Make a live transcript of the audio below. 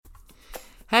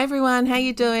Hey everyone, how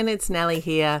you doing? It's Nellie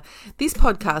here. This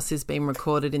podcast is being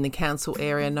recorded in the council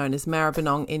area known as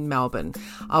Maribyrnong in Melbourne.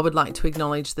 I would like to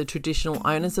acknowledge the traditional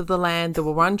owners of the land, the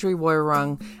Wurundjeri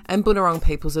Woiwurrung and Bunurong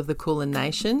peoples of the Kulin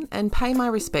Nation, and pay my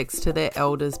respects to their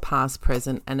elders past,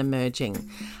 present and emerging.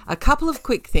 A couple of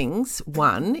quick things.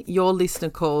 One, your listener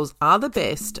calls are the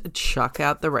best. Chuck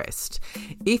out the rest.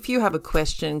 If you have a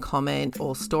question, comment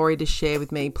or story to share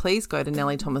with me, please go to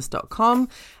nellythomas.com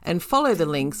and follow the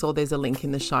links, or there's a link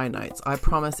in the show notes. I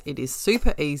promise it is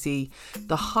super easy.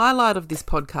 The highlight of this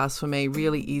podcast for me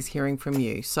really is hearing from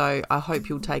you. So I hope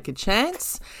you'll take a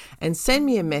chance and send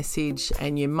me a message,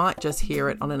 and you might just hear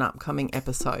it on an upcoming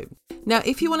episode. Now,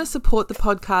 if you want to support the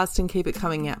podcast and keep it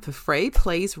coming out for free,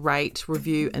 please rate,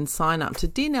 review and sign up to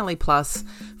Dear Nelly Plus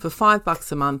for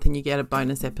 $5 a month, and you get a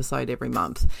bonus episode every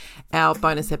month. Our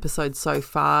bonus episodes so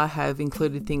far have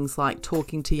included things like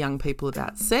talking to young people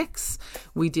about sex.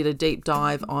 We did a deep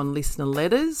dive on listener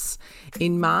letters.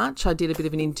 In March, I did a bit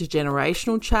of an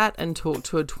intergenerational chat and talked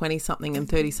to a 20-something and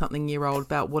 30-something year old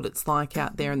about what it's like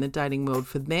out there in the dating world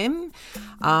for them.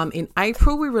 In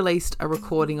April, we released a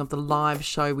recording of the live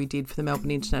show we did for the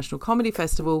Melbourne International Comedy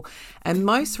Festival. And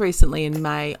most recently in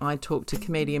May, I talked to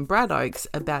comedian Brad Oakes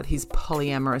about his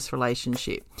polyamorous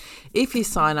relationship. If you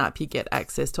sign up, you get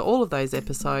access to all of those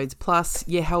episodes, plus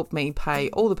you help me pay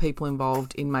all the people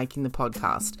involved in making the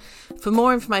podcast. For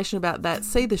more information about that,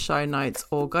 see the show notes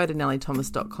or go to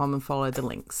nellythomas.com and follow the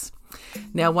links.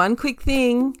 Now, one quick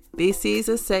thing. This is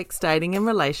a sex, dating and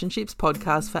relationships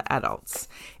podcast for adults.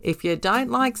 If you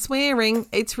don't like swearing,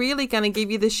 it's really going to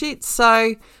give you the shits.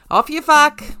 So off you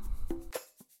fuck.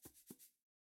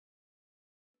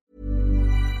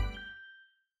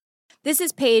 This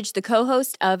is Paige, the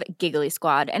co-host of Giggly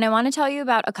Squad, and I want to tell you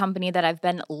about a company that I've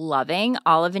been loving,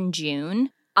 Olive &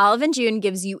 June. Olive & June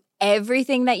gives you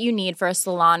everything that you need for a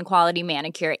salon-quality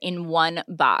manicure in one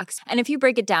box. And if you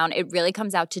break it down, it really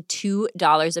comes out to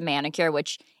 $2 a manicure,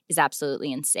 which is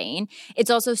absolutely insane. It's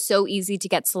also so easy to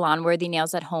get salon-worthy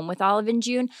nails at home with Olive &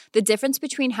 June. The difference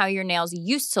between how your nails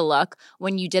used to look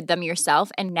when you did them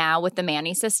yourself and now with the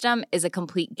Mani system is a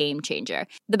complete game changer.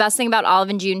 The best thing about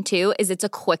Olive & June, too, is it's a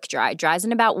quick dry. Dries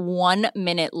in about 1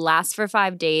 minute, lasts for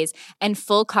 5 days, and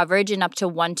full coverage in up to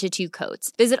 1 to 2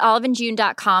 coats. Visit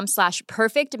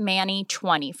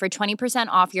oliveandjune.com/perfectmani20 for 20%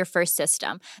 off your first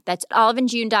system. That's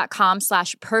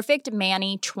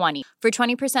oliveandjune.com/perfectmani20 for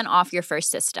 20% off your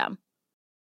first system.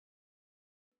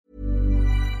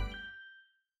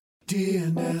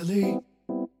 Dear Nelly,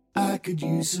 I could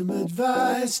use some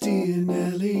advice, dear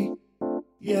Nelly.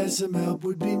 Yes, some help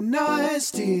would be nice,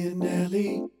 dear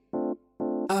Nelly.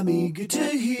 I'm eager to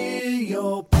hear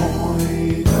your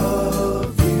point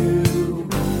of view,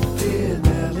 dear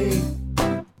Nelly.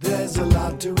 There's a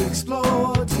lot to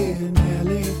explore, dear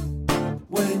Nelly.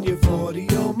 When you're 40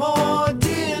 or more,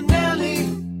 dear Nelly.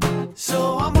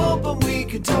 So I'm hoping we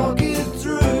can talk it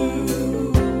through.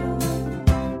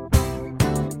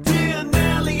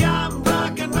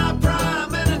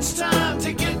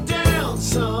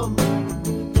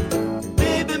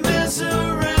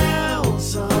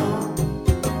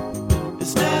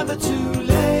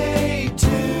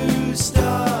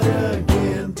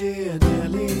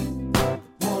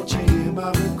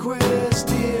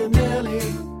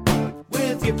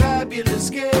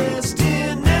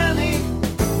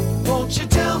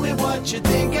 You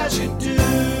think I should do?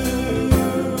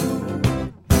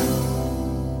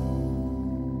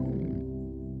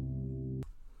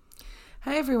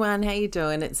 Hey everyone, how you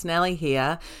doing? It's Nellie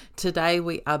here. Today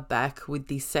we are back with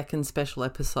the second special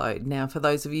episode. Now, for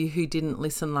those of you who didn't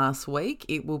listen last week,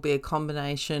 it will be a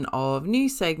combination of new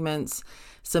segments,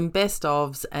 some best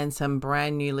ofs and some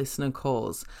brand new listener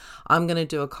calls. I'm going to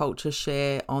do a culture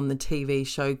share on the TV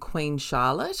show Queen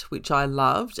Charlotte, which I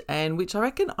loved and which I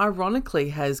reckon ironically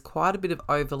has quite a bit of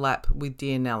overlap with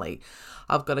Dear Nelly.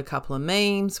 I've got a couple of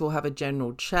memes, we'll have a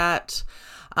general chat.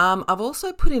 I've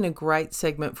also put in a great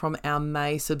segment from our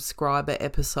May subscriber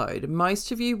episode.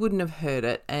 Most of you wouldn't have heard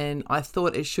it, and I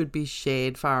thought it should be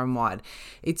shared far and wide.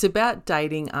 It's about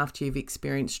dating after you've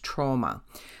experienced trauma.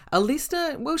 A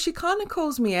listener, well, she kind of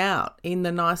calls me out in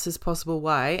the nicest possible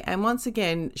way, and once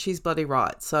again, she's bloody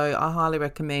right. So I highly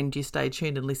recommend you stay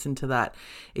tuned and listen to that.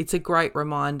 It's a great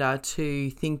reminder to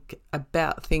think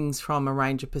about things from a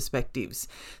range of perspectives.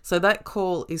 So that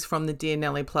call is from the Dear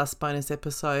Nelly Plus bonus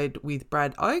episode with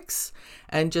Brad Oakes.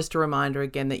 And just a reminder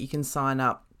again that you can sign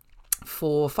up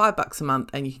for $5 a month,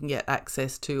 and you can get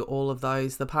access to all of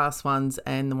those, the past ones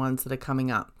and the ones that are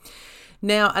coming up.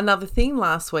 Now, another thing,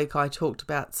 last week I talked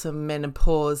about some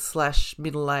menopause /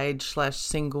 middle age /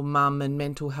 single mum and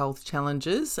mental health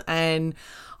challenges, and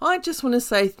I just want to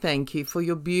say thank you for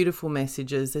your beautiful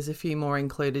messages. There's a few more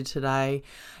included today.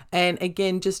 And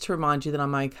again, just to remind you that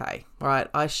I'm okay, right?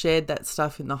 I shared that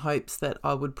stuff in the hopes that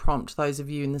I would prompt those of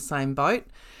you in the same boat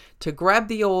to grab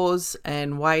the oars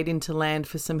and wade into land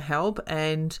for some help.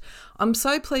 And I'm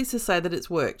so pleased to say that it's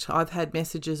worked. I've had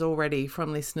messages already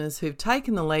from listeners who've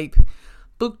taken the leap,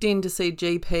 booked in to see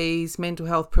GPs, mental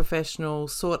health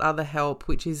professionals, sought other help,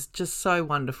 which is just so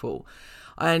wonderful.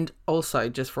 And also,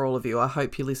 just for all of you, I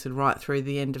hope you listened right through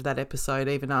the end of that episode,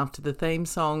 even after the theme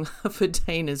song for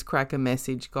Tina's cracker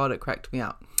message. God, it cracked me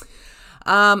up.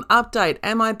 Update,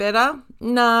 am I better?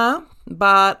 Nah,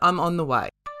 but I'm on the way.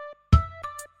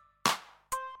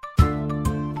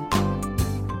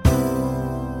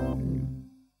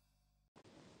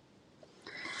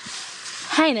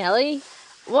 Hey Nellie,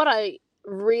 what I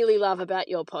really love about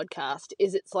your podcast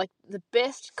is it's like the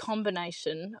best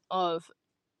combination of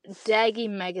Daggy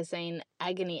Magazine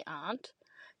Agony Aunt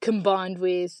combined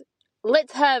with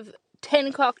let's have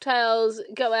 10 cocktails,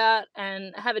 go out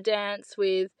and have a dance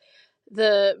with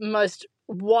the most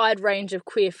wide range of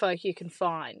queer folk you can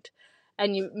find.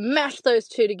 And you mash those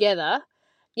two together,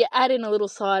 you add in a little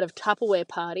side of Tupperware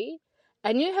party,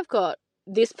 and you have got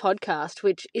this podcast,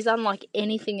 which is unlike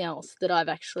anything else that I've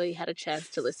actually had a chance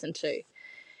to listen to.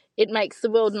 It makes the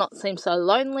world not seem so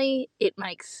lonely. It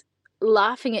makes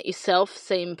laughing at yourself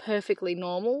seem perfectly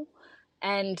normal,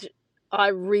 and I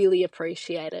really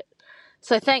appreciate it.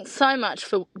 So thanks so much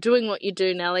for doing what you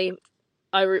do, Nellie.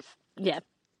 2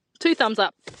 thumbs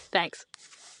up. Thanks.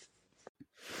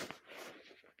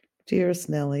 Dearest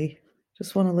Nellie,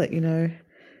 just want to let you know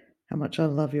how much I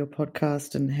love your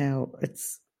podcast and how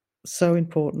it's so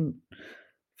important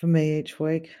for me each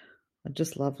week. I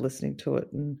just love listening to it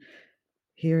and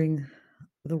hearing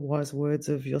the wise words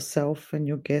of yourself and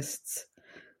your guests.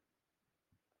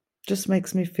 Just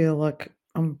makes me feel like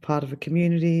I'm part of a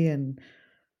community, and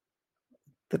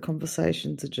the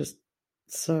conversations are just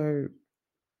so,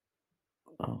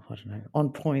 on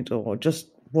point, or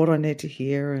just what I need to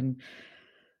hear. And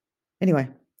anyway,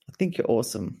 I think you're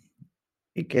awesome.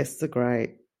 Your guests are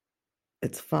great.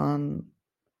 It's fun.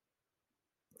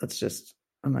 It's just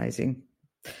amazing.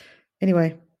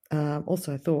 Anyway,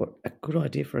 also I thought a good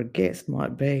idea for a guest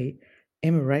might be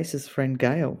Emma Race's friend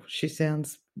Gail. She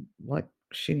sounds like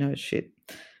she knows shit.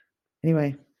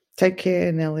 Anyway, take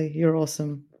care, Nellie. You're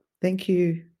awesome. Thank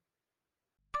you.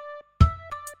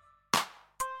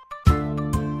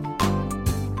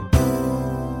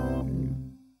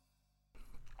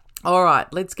 All right,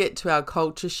 let's get to our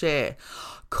culture share.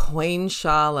 Queen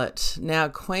Charlotte. Now,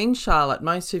 Queen Charlotte,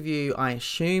 most of you, I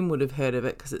assume, would have heard of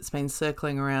it because it's been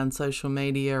circling around social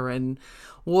media and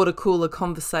water cooler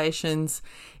conversations.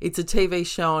 It's a TV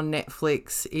show on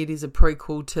Netflix. It is a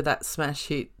prequel to that smash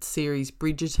hit series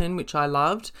Bridgerton, which I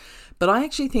loved. But I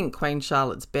actually think Queen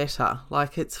Charlotte's better.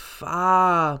 Like, it's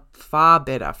far, far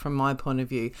better from my point of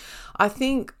view. I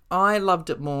think I loved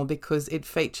it more because it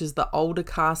features the older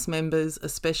cast members,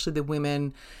 especially the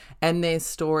women, and their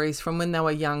stories from when they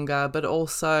were younger, but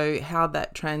also how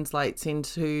that translates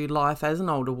into life as an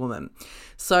older woman.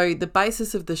 So the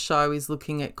basis of the show is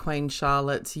looking at Queen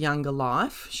Charlotte's younger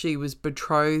life. She was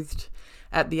betrothed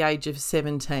at the age of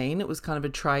 17. It was kind of a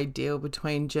trade deal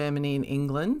between Germany and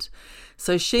England.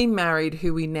 So she married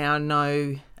who we now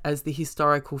know as the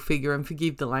historical figure, and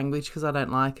forgive the language because I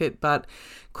don't like it, but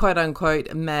quote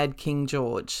unquote Mad King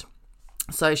George.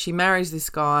 So she marries this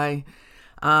guy.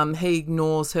 He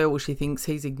ignores her, well, she thinks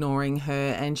he's ignoring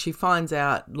her, and she finds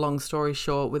out, long story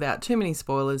short, without too many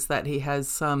spoilers, that he has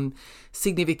some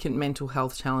significant mental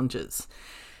health challenges.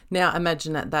 Now,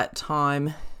 imagine at that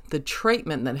time, the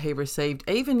treatment that he received,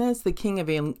 even as the King of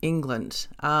England,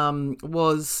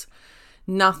 was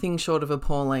nothing short of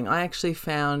appalling. I actually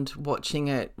found watching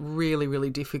it really,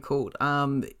 really difficult.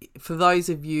 For those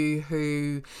of you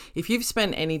who, if you've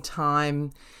spent any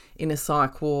time in a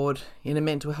psych ward, in a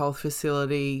mental health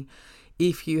facility,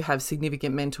 if you have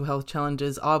significant mental health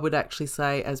challenges, I would actually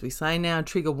say, as we say now,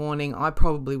 trigger warning, I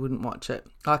probably wouldn't watch it.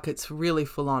 Like, it's really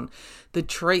full on. The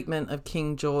treatment of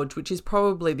King George, which is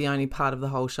probably the only part of the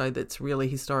whole show that's really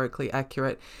historically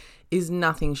accurate, is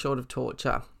nothing short of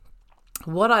torture.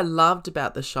 What I loved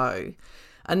about the show,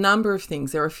 a number of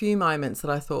things. There are a few moments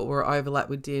that I thought were overlap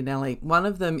with Dear Nellie. One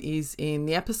of them is in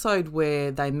the episode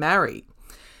where they marry.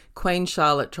 Queen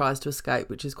Charlotte tries to escape,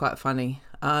 which is quite funny.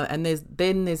 And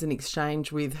there's an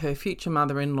exchange with her future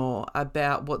mother-in-law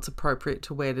about what's appropriate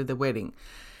to wear to the wedding.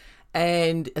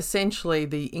 And essentially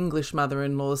the English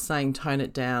mother-in-law is saying, tone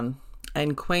it down.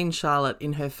 And Queen Charlotte,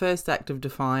 in her first act of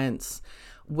defiance,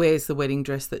 wears the wedding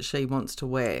dress that she wants to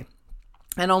wear.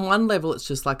 And on one level, it's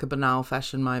just like a banal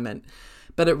fashion moment,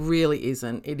 but it really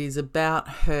isn't. It is about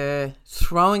her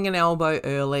throwing an elbow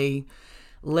early,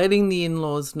 letting the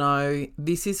in-laws know,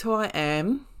 this is who I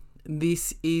am.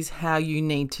 This is how you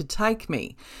need to take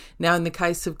me. Now, in the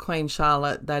case of Queen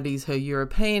Charlotte, that is her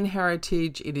European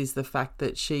heritage. It is the fact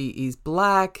that she is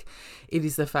black. It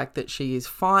is the fact that she is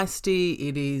feisty.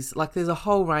 It is like there's a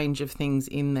whole range of things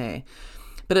in there.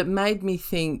 But it made me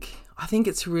think, I think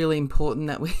it's really important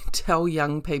that we tell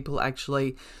young people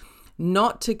actually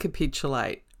not to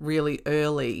capitulate really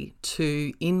early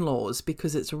to in-laws,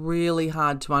 because it's really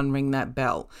hard to unring that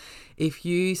bell. If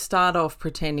you start off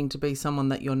pretending to be someone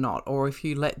that you're not, or if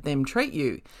you let them treat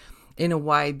you in a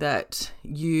way that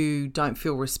you don't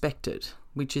feel respected,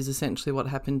 which is essentially what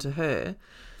happened to her,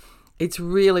 it's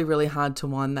really, really hard to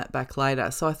wind that back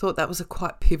later. So I thought that was a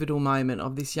quite pivotal moment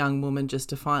of this young woman just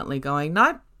defiantly going,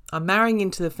 no, I'm marrying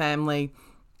into the family.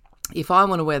 If I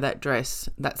want to wear that dress,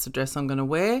 that's the dress I'm going to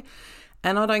wear.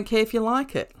 And I don't care if you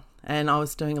like it. And I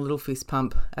was doing a little fist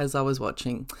pump as I was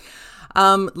watching.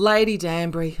 Lady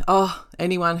Danbury. Oh,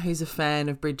 anyone who's a fan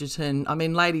of Bridgerton. I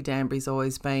mean, Lady Danbury's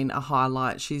always been a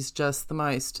highlight. She's just the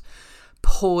most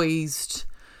poised,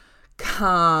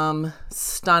 calm,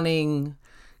 stunning,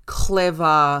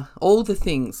 clever, all the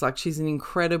things. Like, she's an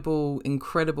incredible,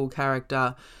 incredible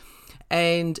character.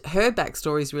 And her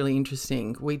backstory is really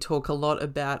interesting. We talk a lot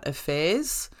about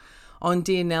affairs on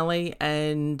Dear Nelly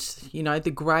and, you know,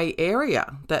 the grey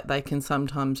area that they can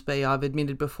sometimes be. I've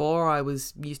admitted before I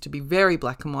used to be very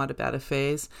black and white about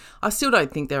affairs. I still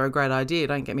don't think they're a great idea,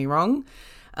 don't get me wrong.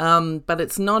 But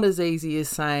it's not as easy as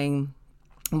saying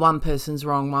one person's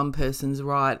wrong, one person's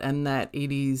right, and that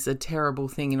it is a terrible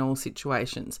thing in all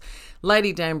situations.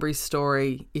 Lady Danbury's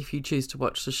story, if you choose to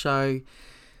watch the show,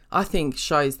 I think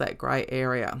shows that grey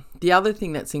area. The other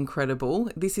thing that's incredible,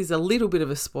 this is a little bit of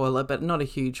a spoiler, but not a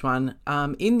huge one.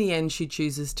 In the end, she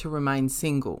chooses to remain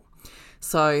single.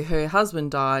 So her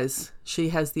husband dies. She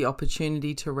has the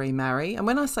opportunity to remarry. And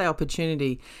when I say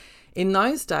opportunity, in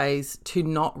those days, to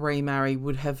not remarry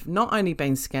would have not only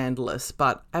been scandalous,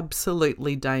 but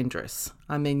absolutely dangerous.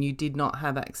 I mean, you did not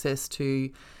have access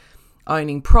to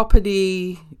owning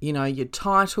property, you know, your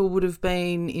title would have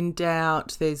been in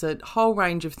doubt. There's a whole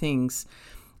range of things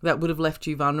that would have left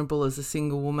you vulnerable as a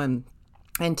single woman.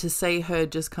 And to see her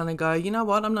just kind of go, you know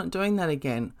what, I'm not doing that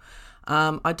again.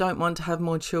 I don't want to have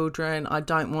more children. I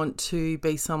don't want to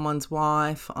be someone's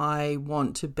wife. I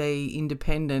want to be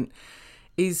independent,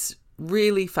 is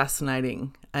really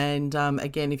fascinating. And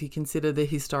again, if you consider the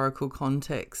historical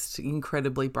context,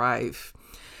 incredibly brave.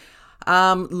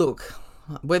 Look,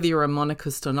 whether you're a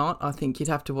monarchist or not, I think you'd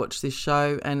have to watch this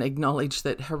show and acknowledge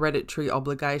that hereditary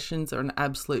obligations are an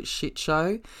absolute shit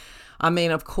show. I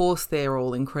mean, of course, they're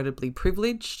all incredibly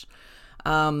privileged,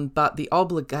 but the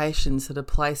obligations that are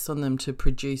placed on them to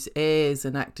produce heirs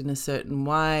and act in a certain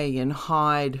way and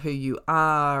hide who you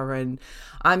are. And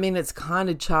I mean, it's kind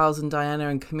of Charles and Diana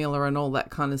and Camilla and all that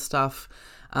kind of stuff,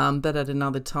 but at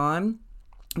another time.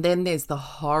 Then there's the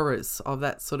horrors of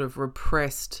that sort of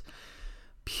repressed,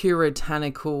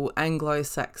 puritanical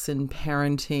Anglo-Saxon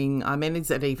parenting. I mean,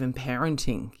 is it even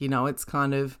parenting? You know, it's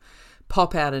kind of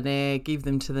pop out an heir, give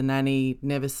them to the nanny,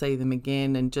 never see them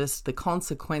again, and just the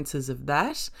consequences of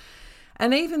that.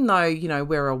 And even though, you know,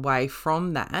 we're away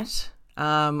from that,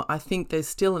 I think there's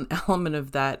still an element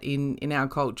of that in our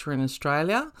culture in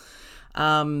Australia.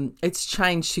 It's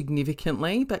changed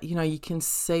significantly, but, you know, you can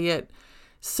see it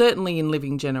certainly in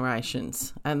living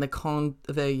generations and the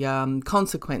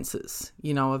consequences,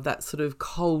 you know, of that sort of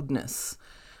coldness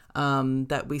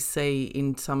that we see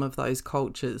in some of those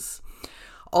cultures.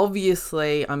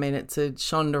 Obviously, I mean, it's a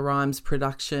Shonda Rhimes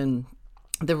production.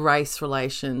 The race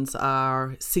relations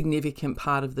are a significant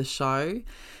part of the show.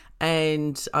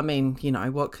 And, I mean, you know,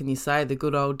 what can you say? The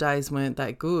good old days weren't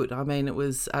that good. I mean, it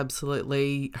was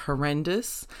absolutely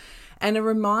horrendous. And a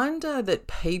reminder that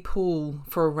people,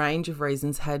 for a range of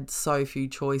reasons, had so few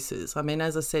choices. I mean,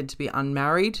 as I said, to be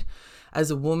unmarried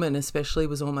as a woman especially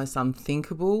was almost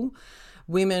unthinkable.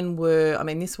 Women were, I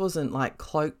mean, this wasn't like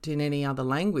cloaked in any other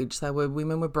language.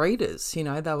 Women were breeders, you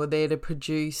know, they were there to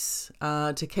produce,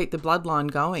 to keep the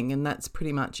bloodline going, and that's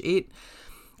pretty much it.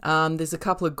 There's a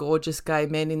couple of gorgeous gay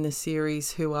men in the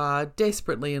series who are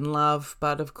desperately in love,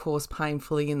 but of course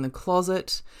painfully in the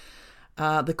closet.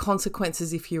 The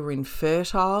consequences if you were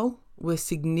infertile were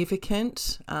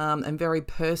significant and very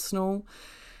personal.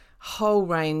 Whole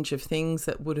range of things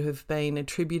that would have been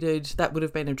attributed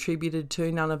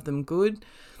to, none of them good.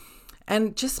 And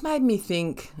it just made me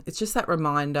think, it's just that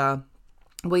reminder,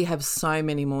 we have so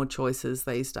many more choices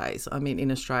these days. I mean,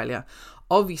 in Australia,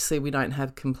 obviously we don't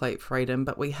have complete freedom,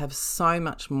 but we have so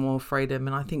much more freedom.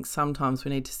 And I think sometimes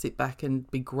we need to sit back and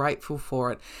be grateful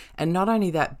for it. And not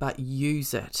only that, but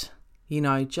use it. You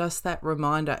know, just that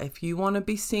reminder, if you want to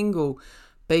be single,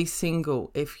 be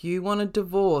single. If you want to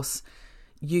divorce,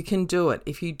 you can do it.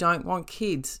 If you don't want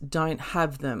kids, don't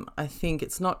have them. I think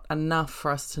it's not enough for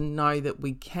us to know that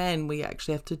we can. We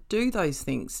actually have to do those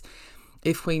things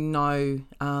if we know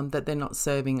that they're not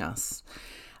serving us.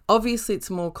 Obviously, it's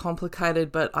more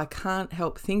complicated, but I can't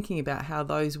help thinking about how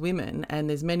those women, and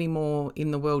there's many more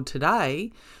in the world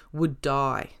today, would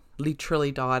die,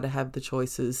 literally die to have the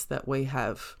choices that we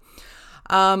have.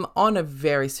 On a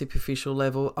very superficial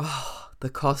level, the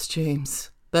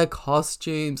costumes.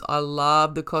 I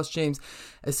love the costumes,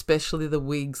 especially the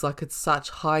wigs. Like, it's such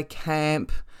high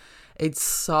camp. It's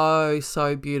so,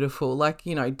 so beautiful. Like,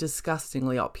 you know,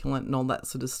 disgustingly opulent and all that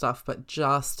sort of stuff, but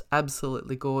just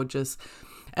absolutely gorgeous.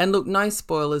 And look, no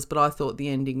spoilers, but I thought the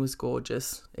ending was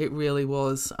gorgeous. It really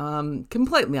was.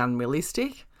 Completely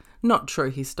unrealistic, not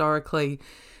true historically,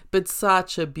 but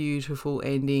such a beautiful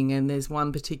ending. And there's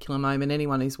one particular moment,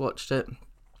 anyone who's watched it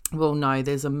will know,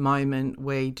 there's a moment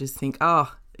where you just think,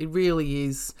 it really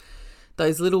is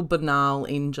those little banal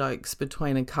in-jokes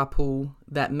between a couple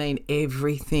that mean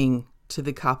everything to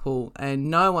the couple, and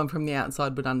no one from the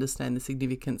outside would understand the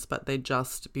significance, but they're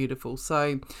just beautiful.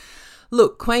 So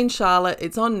look, Queen Charlotte,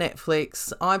 it's on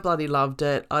Netflix. I bloody loved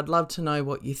it. I'd love to know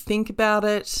what you think about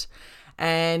it.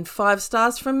 And 5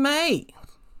 stars from me.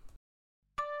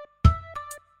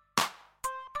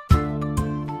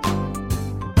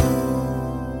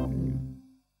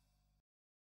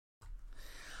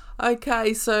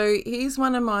 Okay, so here's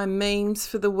one of my memes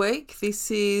for the week.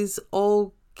 This is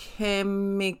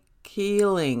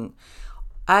Alchemichealing.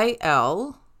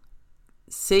 ALCHEMICHEALING.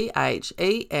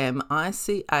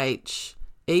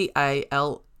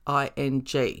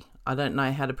 I don't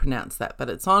know how to pronounce that, but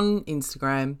it's on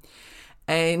Instagram.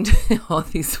 And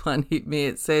this one hit me.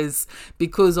 It says,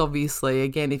 because obviously,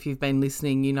 again, if you've been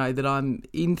listening, you know that I'm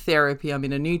in therapy. I'm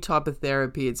in a new type of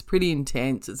therapy. It's pretty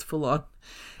intense. It's full on.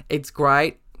 It's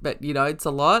great, but, you know, it's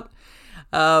a lot.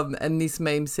 And this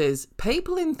meme says,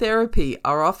 people in therapy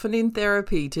are often in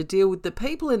therapy to deal with the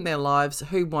people in their lives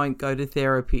who won't go to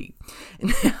therapy.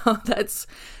 Now, that's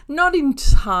not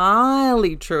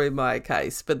entirely true in my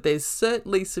case, but there's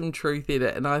certainly some truth in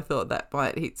it. And I thought that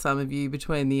might hit some of you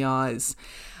between the eyes.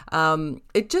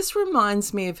 It just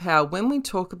reminds me of how when we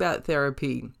talk about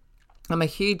therapy, I'm a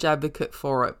huge advocate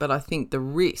for it, but I think the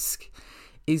risk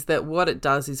is that what it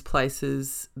does is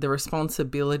places the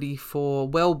responsibility for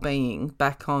well-being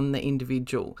back on the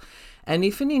individual. And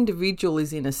if an individual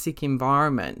is in a sick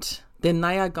environment, then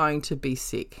they are going to be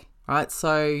sick, right?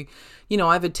 So, you know,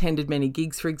 I've attended many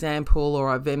gigs, for example, or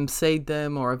I've emceed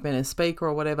them, or I've been a speaker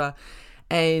or whatever,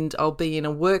 and I'll be in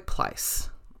a workplace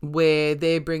where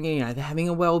they're bringing, you know, they're having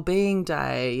a well-being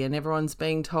day and everyone's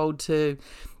being told to,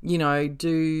 you know,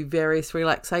 do various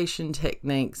relaxation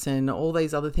techniques and all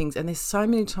these other things. And there's so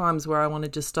many times where I want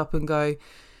to just stop and go,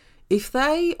 if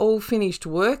they all finished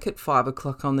work at 5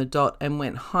 o'clock on the dot and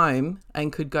went home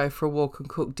and could go for a walk and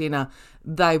cook dinner,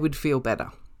 they would feel better.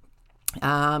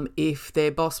 If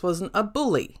their boss wasn't a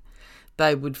bully,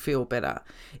 they would feel better.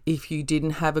 If you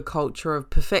didn't have a culture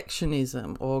of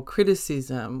perfectionism or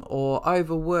criticism or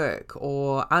overwork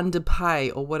or underpay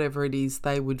or whatever it is,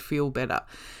 they would feel better.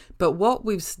 But what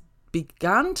we've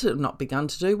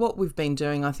what we've been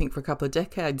doing, I think, for a couple of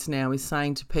decades now is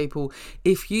saying to people,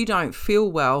 if you don't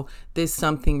feel well, there's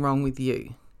something wrong with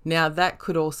you. Now, that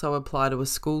could also apply to a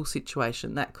school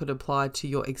situation. That could apply to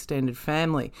your extended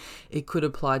family. It could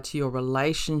apply to your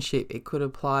relationship. It could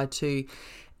apply to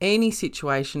any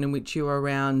situation in which you're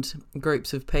around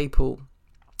groups of people.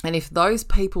 And if those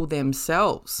people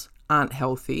themselves aren't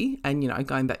healthy, and, you know,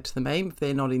 going back to the meme, if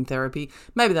they're not in therapy,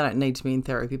 maybe they don't need to be in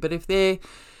therapy, but if they're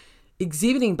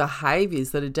exhibiting behaviours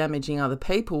that are damaging other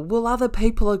people, well, other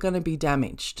people are going to be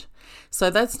damaged. So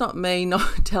that's not me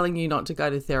not telling you not to go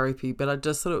to therapy, but I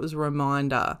just thought it was a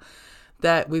reminder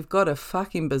that we've got a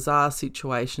fucking bizarre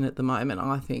situation at the moment,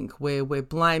 I think, where we're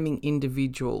blaming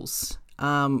individuals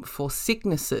for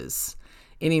sicknesses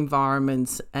in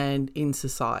environments and in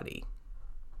society.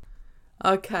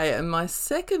 Okay, and my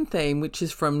second theme, which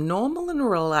is from Normal and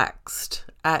Relaxed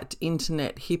at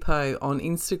Internet Hippo on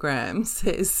Instagram,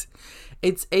 says,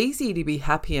 it's easy to be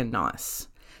happy and nice,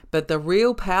 but the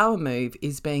real power move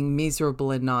is being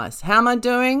miserable and nice. How am I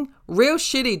doing? Real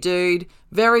shitty, dude.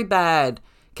 Very bad.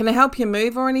 Can I help you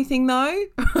move or anything, though?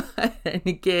 And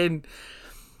again,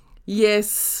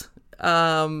 yes,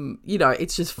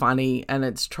 It's just funny and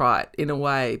it's trite in a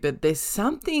way, but there's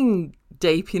something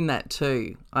deep in that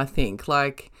too, I think.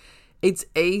 Like, it's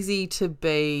easy to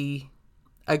be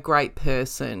a great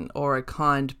person or a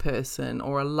kind person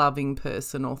or a loving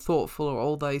person or thoughtful or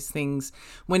all those things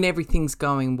when everything's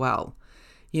going well.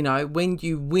 When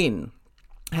you win,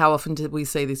 how often do we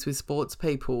see this with sports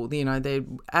people? They're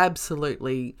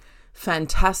absolutely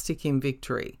fantastic in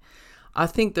victory. I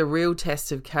think the real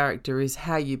test of character is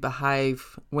how you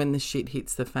behave when the shit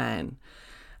hits the fan.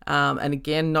 And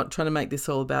again, not trying to make this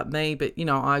all about me, but,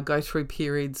 I go through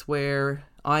periods where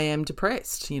I am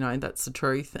depressed, that's the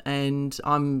truth. And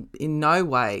I'm in no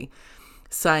way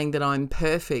saying that I'm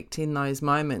perfect in those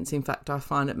moments. In fact, I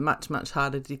find it much, much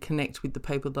harder to connect with the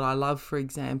people that I love, for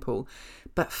example.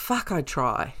 But fuck, I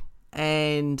try.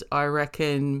 And I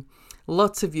reckon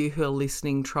lots of you who are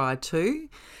listening try too.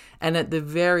 And at the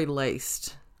very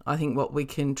least, I think what we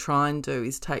can try and do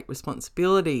is take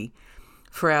responsibility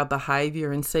for our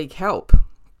behaviour and seek help.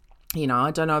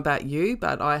 I don't know about you,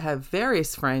 but I have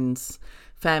various friends,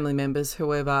 family members,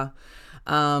 whoever,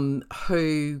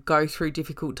 who go through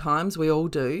difficult times. We all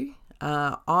do.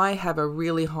 I have a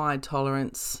really high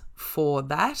tolerance for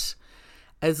that,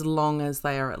 as long as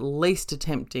they are at least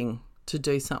attempting to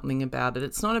do something about it.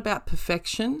 It's not about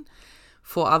perfection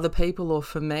for other people or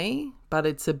for me, but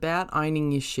it's about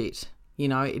owning your shit.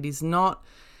 It is not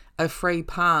a free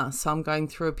pass. I'm going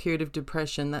through a period of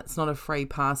depression. That's not a free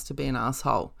pass to be an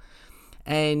asshole.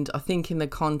 And I think in the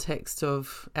context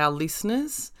of our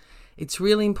listeners, it's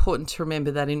really important to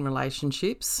remember that in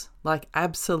relationships, like,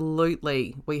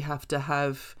 absolutely we have to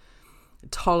have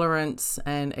tolerance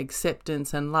and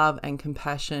acceptance and love and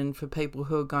compassion for people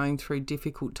who are going through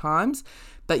difficult times,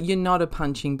 but you're not a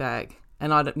punching bag.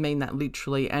 And I don't mean that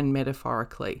literally and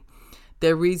metaphorically.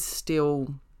 There is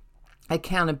still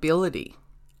accountability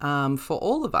for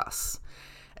all of us.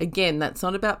 Again, that's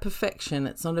not about perfection.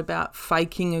 It's not about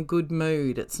faking a good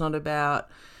mood. It's not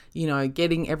about,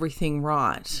 getting everything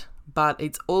right. But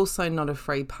it's also not a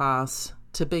free pass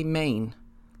to be mean,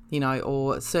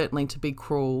 or certainly to be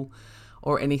cruel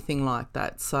or anything like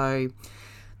that. So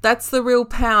that's the real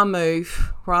power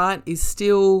move, right? Is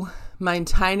still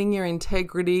maintaining your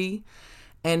integrity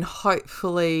and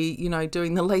hopefully,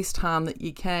 doing the least harm that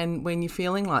you can when you're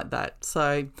feeling like that.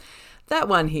 So that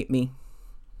one hit me.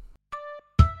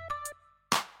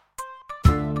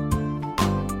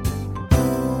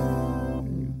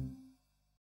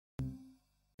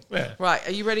 Yeah. Right,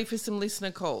 are you ready for some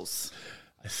listener calls?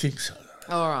 I think so.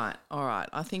 All right.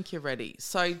 I think you're ready.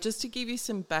 So just to give you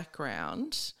some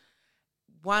background,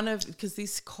 because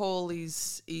this call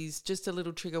is just a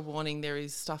little trigger warning, there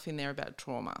is stuff in there about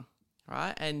trauma,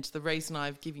 right? And the reason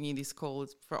I've given you this call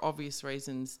is for obvious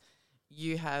reasons.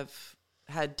 You have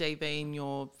had DV in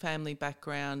your family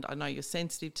background. I know you're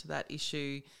sensitive to that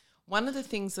issue. One of the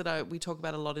things that we talk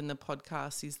about a lot in the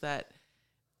podcast is that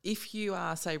if you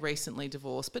are, say, recently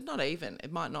divorced, but not even,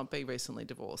 it might not be recently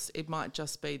divorced, it might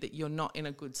just be that you're not in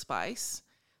a good space,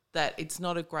 that it's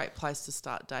not a great place to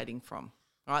start dating from,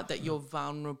 right? That you're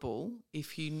vulnerable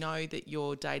if you know that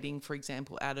you're dating, for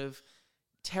example, out of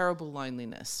terrible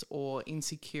loneliness or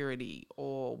insecurity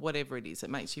or whatever it is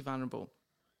that makes you vulnerable.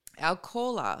 Our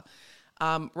caller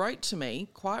wrote to me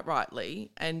quite rightly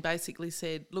and basically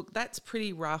said, look, that's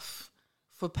pretty rough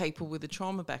for people with a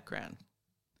trauma background,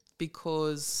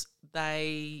 because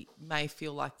they may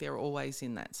feel like they're always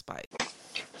in that space.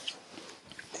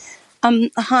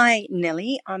 Hi,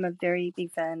 Nellie. I'm a very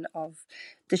big fan of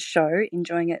the show,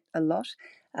 enjoying it a lot.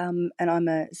 And I'm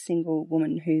a single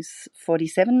woman who's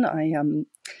 47. I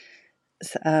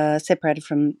separated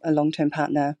from a long-term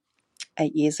partner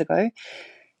 8 years ago.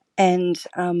 And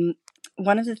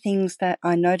one of the things that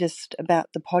I noticed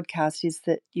about the podcast is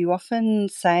that you often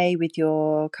say with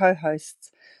your co-hosts,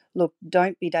 look,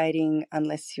 don't be dating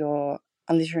unless you're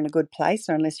in a good place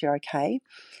or unless you're okay.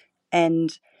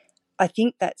 And I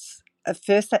think that's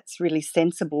really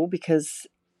sensible, because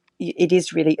it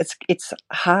is really it's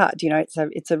hard.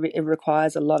 It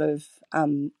requires a lot of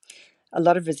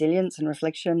resilience and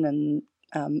reflection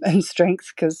and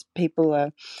strength, because people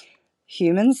are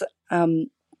humans.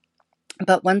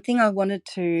 But one thing I wanted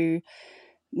to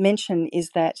mention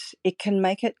is that it can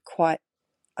make it quite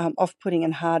off-putting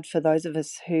and hard for those of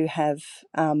us who have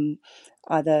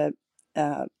either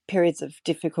periods of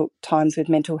difficult times with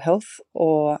mental health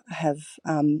or have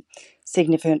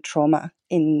significant trauma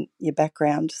in your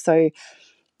background. So,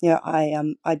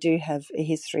 I do have a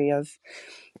history of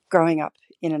growing up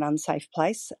in an unsafe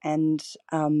place, and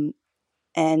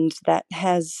that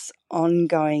has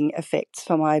ongoing effects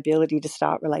for my ability to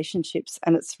start relationships.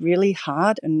 And it's really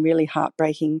hard and really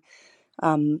heartbreaking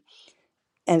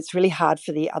it's really hard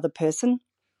for the other person.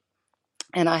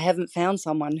 And I haven't found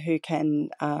someone who can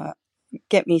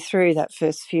get me through that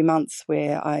first few months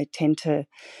where I tend to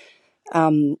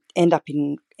end up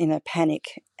in a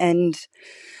panic. And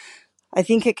I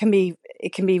think it can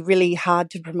be really hard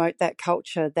to promote that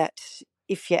culture that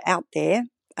if you're out there,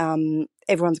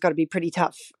 everyone's got to be pretty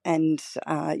tough and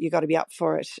you've got to be up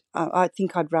for it. I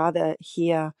think I'd rather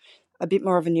hear a bit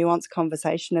more of a nuanced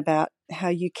conversation about how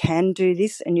you can do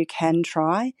this and you can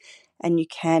try and you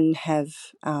can have,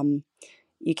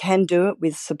 you can do it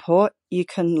with support, you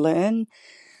can learn.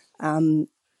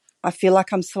 I feel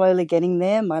like I'm slowly getting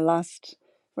there. My last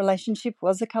relationship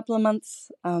was a couple of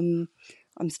months. I'm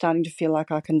starting to feel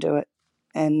like I can do it.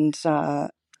 And,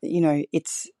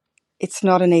 it's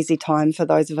not an easy time for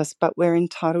those of us, but we're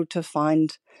entitled to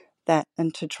find that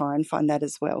and to try and find that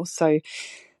as well. So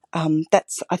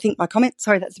that's, I think, my comment.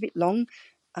 Sorry, that's a bit long,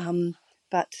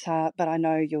 but I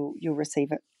know you'll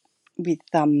receive it with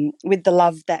the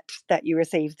love that you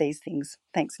receive these things.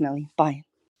 Thanks, Nellie. Bye.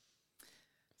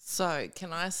 So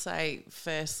can I say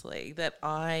firstly that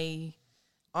I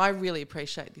really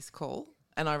appreciate this call,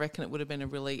 and I reckon it would have been a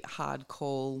really hard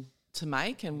call to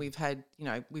make, and we've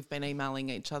been emailing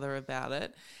each other about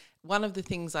it. One of the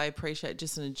things I appreciate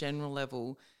just on a general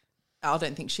level, I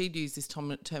don't think she'd use this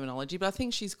terminology, but I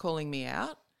think she's calling me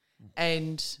out,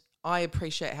 and I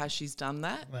appreciate how she's done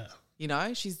that. Wow.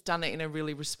 She's done it in a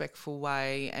really respectful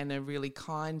way and a really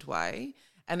kind way,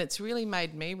 and it's really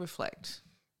made me reflect.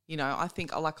 I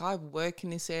think I work in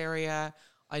this area,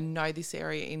 I know this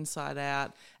area inside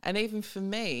out, and even for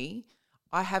me,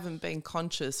 I haven't been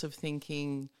conscious of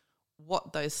thinking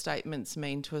what those statements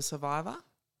mean to a survivor,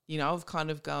 of kind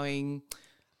of going,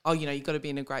 oh, you've got to be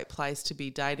in a great place to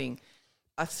be dating.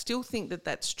 I still think that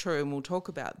that's true, and we'll talk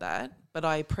about that, but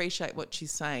I appreciate what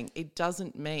she's saying. It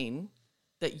doesn't mean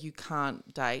that you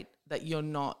can't date, that you're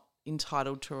not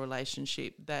entitled to a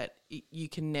relationship, that you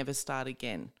can never start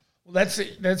again. Well, that's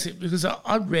it, because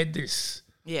I read this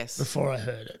before I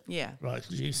heard it. Yeah. Right,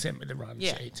 because you sent me the run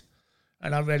sheet.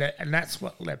 And I read it, and that's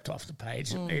what leapt off the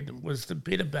page. It was the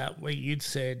bit about where you'd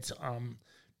said,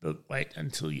 but wait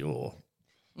until you're,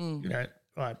 right.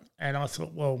 And I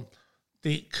thought, well,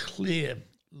 the clear,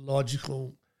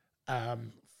 logical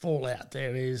fallout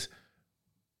there is,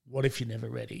 what if you're never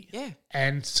ready? Yeah.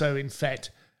 And so, in fact...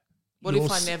 What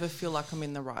if I never feel like I'm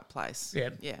in the right place?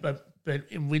 Yeah. Yeah. But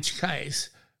in which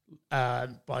case,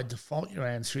 by default, your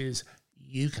answer is,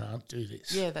 you can't do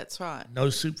this. Yeah, that's right. No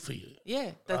soup for you.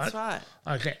 Yeah, that's right.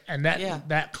 Okay, and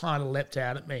that kind of leapt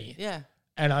out at me. Yeah.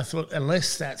 And I thought,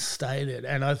 unless that's stated,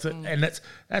 and I thought, and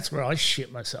that's where I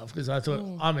shit myself, because I thought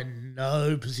I'm in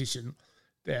no position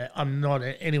that I'm not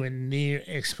anywhere near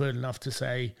expert enough to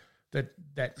say that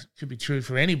could be true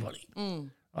for anybody.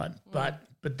 Right?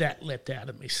 But that leapt out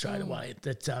at me straight away.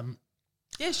 That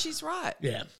yeah, she's right.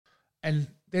 Yeah. And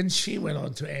then she went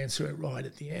on to answer it right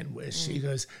at the end, where she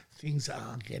goes, things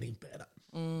are getting better.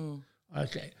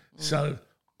 Okay. So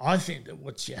I think that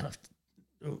what she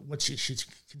should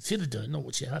consider doing, not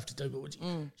what you have to do, but what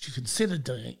you should consider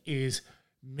doing is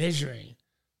measuring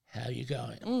how you're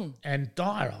going and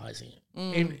diarising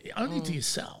it, only to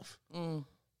yourself,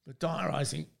 but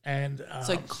diarising and...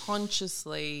 so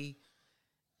consciously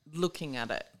looking at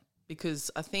it.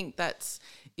 Because I think that's,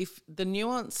 if the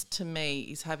nuance to me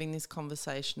is having this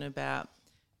conversation about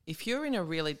if you're in a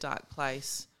really dark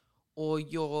place or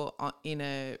you're in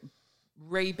a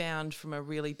rebound from a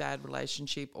really bad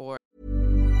relationship or...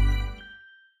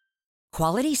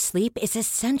 Quality sleep is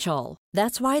essential.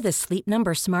 That's why the Sleep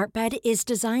Number Smart Bed is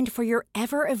designed for your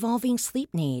ever-evolving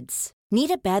sleep needs.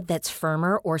 Need a bed that's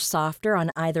firmer or softer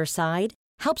on either side?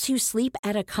 Helps you sleep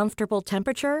at a comfortable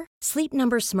temperature? Sleep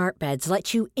Number Smart Beds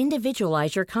let you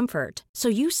individualize your comfort so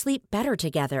you sleep better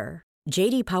together.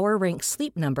 J.D. Power ranks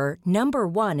Sleep Number number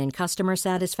 1 in customer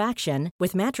satisfaction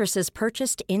with mattresses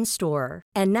purchased in-store.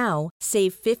 And now,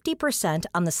 save 50%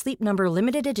 on the Sleep Number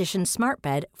Limited Edition Smart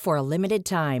Bed for a limited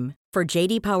time. For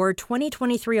J.D. Power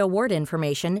 2023 award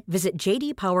information, visit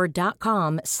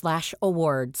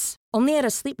jdpower.com/awards. Only at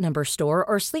a Sleep Number store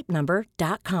or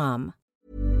sleepnumber.com.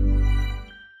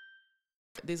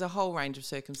 There's a whole range of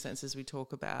circumstances we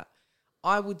talk about.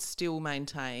 I would still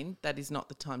maintain that is not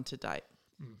the time to date.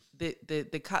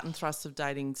 The cut and thrust of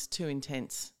dating's too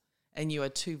intense and you are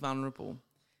too vulnerable.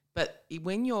 But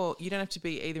when you don't have to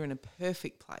be either in a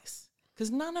perfect place, because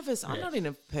none of us, I'm not in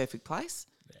a perfect place.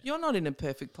 Yeah. You're not in a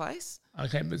perfect place.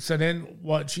 Okay, but so then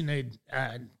what you need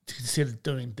to consider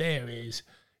doing there is,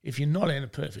 if you're not in a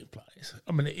perfect place,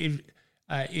 I mean,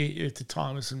 if the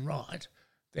time isn't right,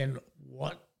 then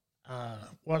what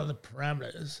are the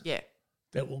parameters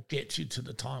that will get you to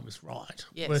the time is right.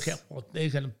 Yes. Work out what they're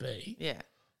going to be. Yeah.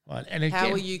 Right. And again,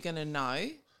 how are you going to know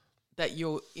that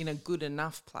you're in a good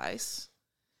enough place?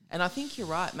 And I think you're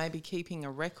right, maybe keeping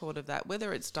a record of that,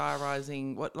 whether it's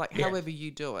diarising, however you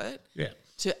do it,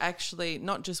 to actually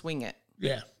not just wing it.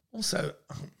 Yeah. Also,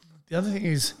 the other thing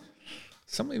is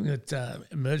something that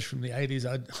emerged from the 80s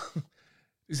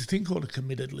is a thing called a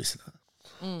committed listener,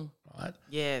 right?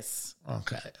 Yes.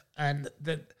 Okay. And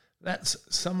that's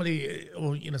somebody,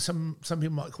 or, some people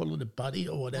might call it a buddy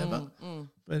or whatever,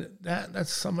 but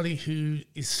that's somebody who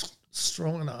is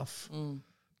strong enough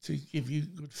to give you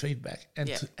good feedback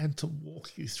and to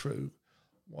walk you through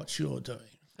what you're doing.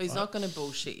 Who's not going to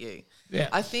bullshit you. Yeah.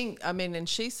 And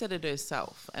she said it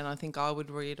herself, and I think I would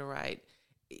reiterate,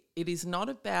 it is not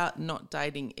about not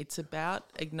dating, it's about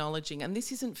acknowledging, and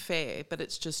this isn't fair, but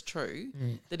it's just true,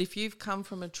 that if you've come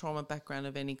from a trauma background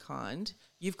of any kind,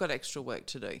 you've got extra work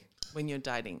to do when you're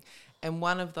dating. And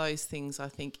one of those things, I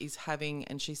think, is having,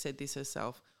 and she said this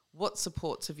herself, what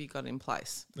supports have you got in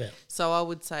place? Yeah. So I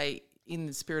would say, in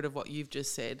the spirit of what you've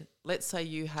just said, let's say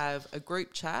you have a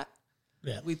group chat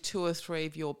with 2 or 3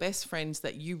 of your best friends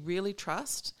that you really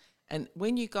trust, and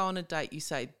when you go on a date, you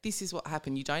say, this is what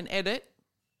happened. You don't edit.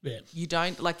 Yeah. You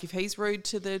don't, if he's rude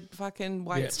to the fucking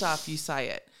wait staff, you say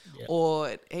it. Yeah.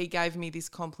 Or he gave me this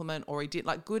compliment, or he did,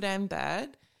 good and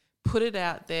bad, put it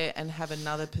out there and have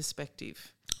another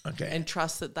perspective. Okay. And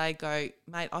trust that they go,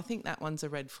 mate, I think that one's a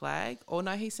red flag, or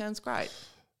no, he sounds great.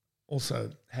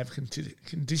 Also have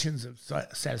conditions of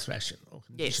satisfaction or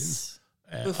conditions.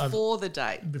 Yes. Before the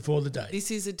date. Before the date.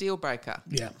 This is a deal breaker.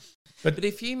 Yeah. But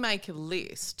if you make a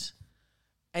list,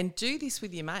 and do this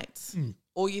with your mates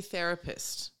or your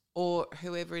therapist or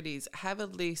whoever it is, have a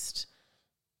list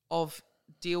of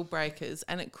deal breakers,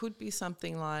 and it could be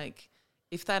something like,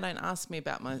 if they don't ask me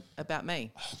about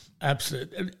me.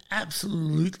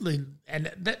 Absolutely.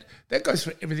 And that goes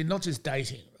for everything, not just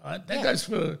dating, right? That goes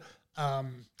for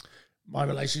my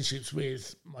relationships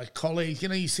with my colleagues.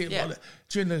 You see a lot of,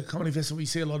 during the comedy festival, we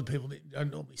see a lot of people that you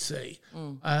don't normally see.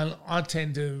 And I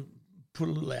tend to put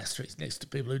a little asterisk next to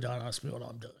people who don't ask me what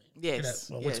I'm doing. Yes.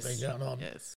 What's been going on.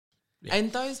 Yes. Yeah.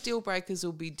 And those deal breakers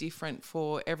will be different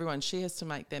for everyone. She has to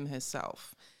make them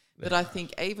herself. But I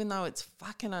think even though it's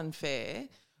fucking unfair,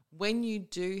 when you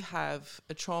do have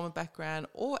a trauma background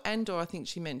or I think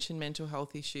she mentioned mental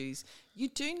health issues, you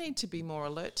do need to be more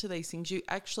alert to these things. You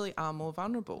actually are more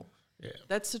vulnerable. Yeah.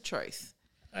 That's the truth.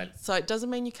 So it doesn't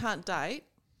mean you can't date,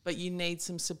 but you need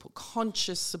some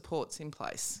conscious supports in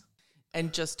place,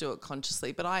 and just do it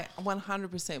consciously. But I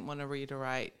 100% want to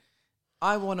reiterate,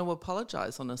 I want to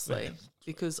apologise, honestly,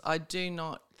 because I do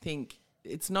not think,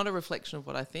 it's not a reflection of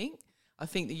what I think. I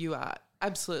think that you are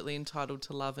absolutely entitled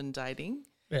to love and dating,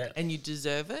 and you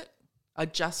deserve it. I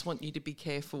just want you to be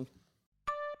careful.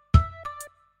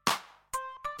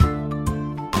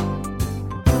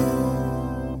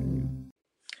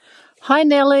 Hi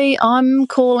Nellie, I'm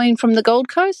calling from the Gold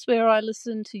Coast where I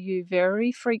listen to you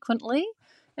very frequently,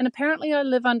 and apparently I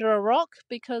live under a rock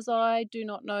because I do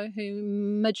not know who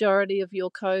majority of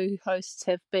your co-hosts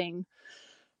have been,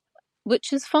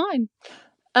 which is fine.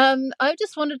 I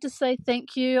just wanted to say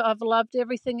thank you. I've loved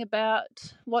everything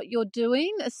about what you're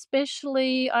doing,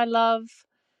 especially I love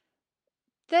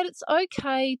that it's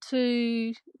okay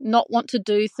to not want to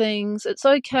do things. It's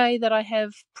okay that I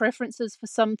have preferences for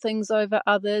some things over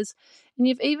others. And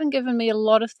you've even given me a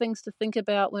lot of things to think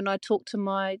about when I talk to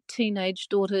my teenage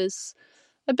daughters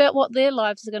about what their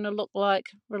lives are going to look like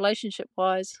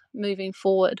relationship-wise moving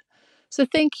forward. So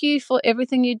thank you for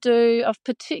everything you do. I've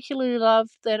particularly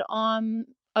loved that I'm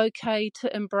okay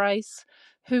to embrace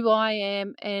who I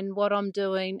am and what I'm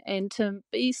doing, and to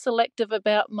be selective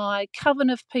about my coven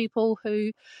of people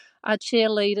who are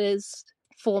cheerleaders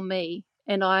for me,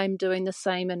 and I'm doing the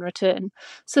same in return.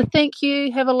 So thank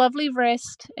you, have a lovely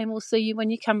rest, and we'll see you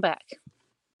when you come back.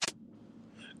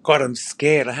 God, I'm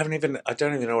scared. I don't even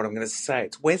know what I'm going to say.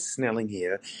 It's Wes Snelling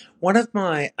here. One of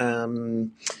my, I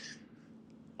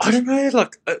don't know,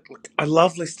 I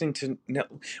love listening to,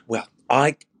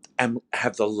 I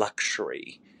have the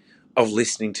luxury of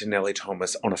listening to Nellie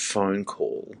Thomas on a phone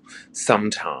call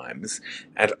sometimes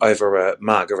and over a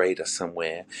margarita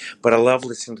somewhere. But I love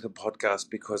listening to the podcast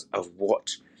because of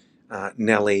what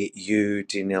Nellie,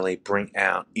 dear Nellie, bring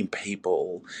out in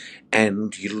people,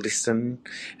 and you listen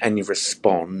and you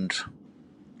respond.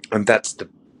 And that's the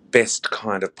best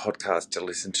kind of podcast to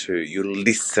listen to. You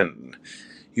listen.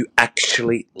 You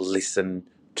actually listen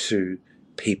to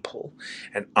people.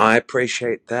 And I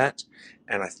appreciate that.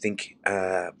 And I think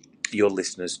your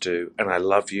listeners do. And I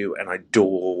love you and I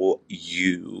adore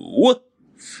you.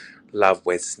 Love,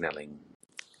 Wes Snelling.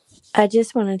 I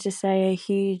just wanted to say a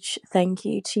huge thank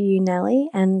you to you, Nellie,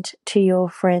 and to your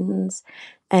friends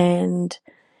and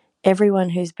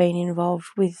everyone who's been involved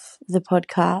with the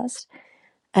podcast,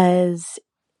 as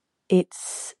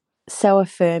it's so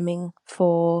affirming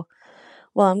for,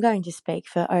 well, I'm going to speak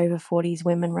for over 40s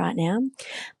women right now.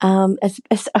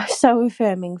 It's so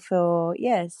affirming for,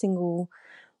 single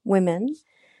women.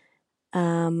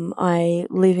 I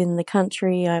live in the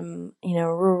country. I'm, a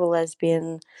rural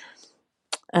lesbian,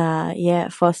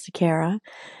 foster carer,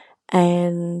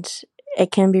 and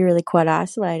it can be really quite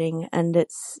isolating, and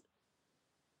it's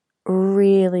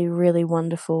really, really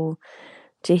wonderful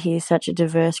to hear such a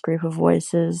diverse group of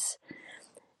voices.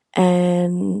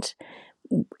 And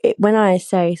when I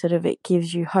say sort of it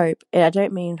gives you hope, I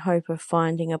don't mean hope of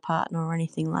finding a partner or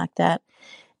anything like that.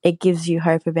 It gives you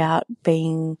hope about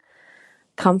being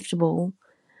comfortable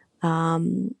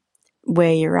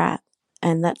where you're at,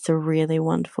 and that's a really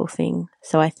wonderful thing.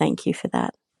 So I thank you for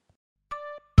that.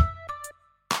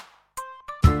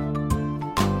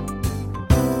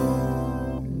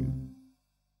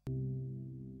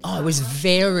 I was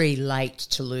very late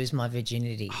to lose my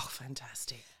virginity. Oh,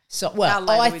 fantastic. So, well, How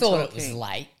late I are we thought it talking? was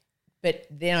late, but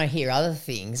then I hear other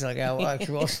things. I go, well, it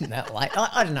wasn't that late.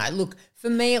 I don't know. Look, for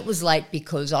me it was late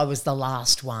because I was the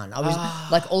last one. I was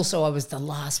I was the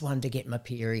last one to get my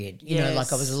period. You know,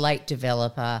 like I was a late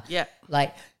developer. Yeah.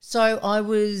 So I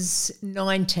was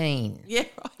 19. Yeah,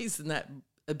 isn't that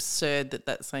absurd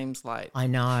that seems late? I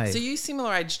know. So you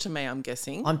similar age to me, I'm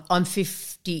guessing. I'm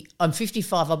 50. I'm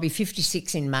 55. I'll be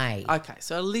 56 in May. Okay,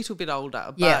 so a little bit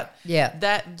older. But yeah.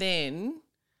 that then,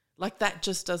 like that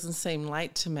just doesn't seem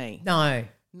late to me. No.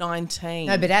 19.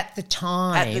 No, but at the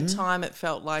time. It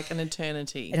felt like an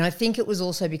eternity. And I think it was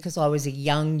also because I was a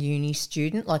young uni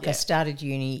student. Like I Yeah. started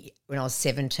uni when I was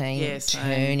 17, Yeah, same.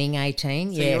 turning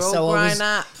 18. So yeah, you're all so grown I was,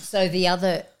 up.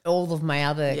 So all of my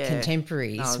other Yeah.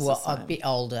 contemporaries No, it's were the a same. bit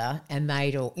older, and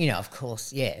they'd all, of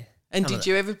course, yeah. And some of did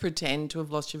you ever pretend to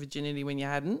have lost your virginity when you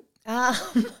hadn't?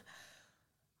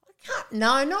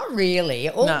 No, not really.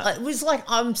 No. It was like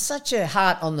I'm such a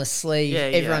heart on the sleeve. Yeah,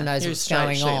 Everyone yeah. knows You're a what's straight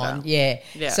going shooter. on. Yeah.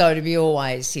 Yeah. So to be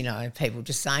always, people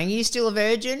just saying, "Are you still a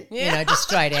virgin?" Yeah. Just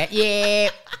straight out. Yeah.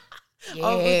 Yeah.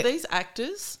 Oh, were these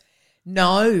actors?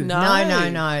 No. No.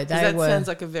 They 'Cause that were. sounds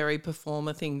like a very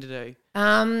performer thing to do.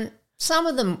 Some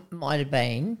of them might have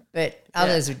been, but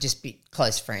others would just be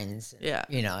close friends. Yeah.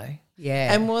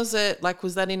 Yeah. And was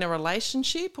that in a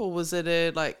relationship or was it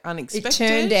unexpected? It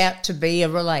turned out to be a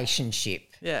relationship.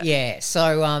 Yeah. Yeah.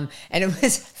 So, and it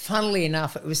was, funnily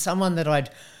enough, it was someone that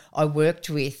I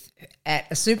worked with at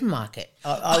a supermarket.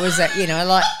 I was at,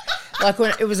 like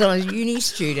when it was on a uni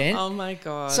student. Oh my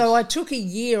God. So I took a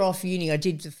year off uni. I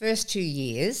did the first 2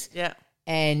 years. Yeah.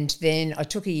 And then I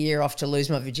took a year off to lose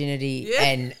my virginity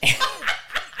and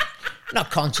not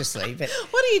consciously, but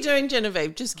What are you doing,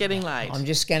 Genevieve? Just getting laid. I'm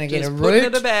just going to get Just a putting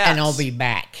root it about. and I'll be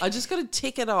back. I just got to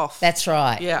tick it off. That's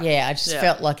right. Yeah. Yeah. I just Yeah.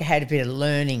 felt like I had a bit of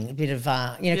learning, a bit of,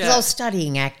 because Yeah. I was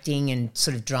studying acting and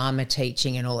sort of drama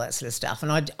teaching and all that sort of stuff.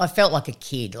 And I felt like a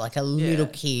kid, like a little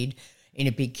kid in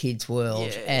a big kid's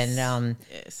world. Yes. And,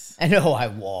 Yes. and I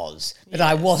was, but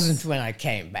I wasn't when I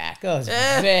came back. I was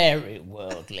very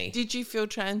worldly. Did you feel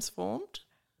transformed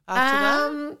after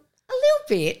that? A little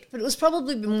bit, but it was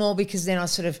probably more because then I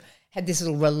sort of had this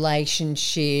little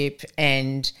relationship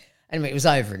and it was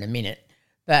over in a minute.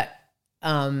 But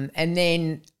and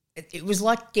then it was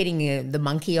like getting the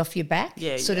monkey off your back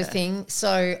sort of thing.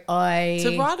 So It's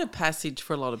a rite of passage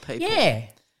for a lot of people. Yeah.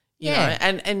 You know,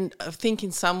 and I think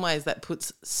in some ways that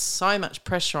puts so much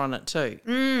pressure on it too,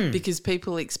 because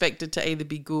people expect it to either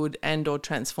be good and or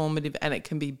transformative, and it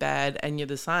can be bad, and you're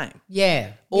the same.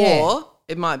 Yeah. Or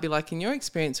it might be like in your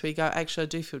experience where you go, actually, I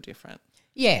do feel different.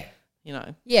 Yeah. You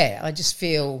know. Yeah. I just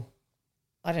feel,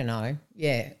 I don't know.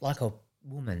 Yeah, like a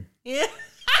woman. Yeah.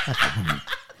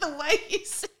 The way you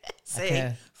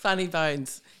say funny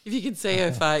bones. If you could see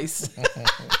her face.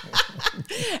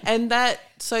 And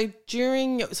so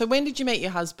when did you meet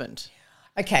your husband?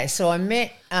 Okay, so I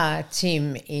met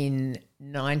Tim in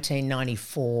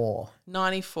 1994.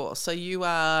 94. So you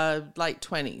are late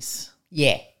 20s.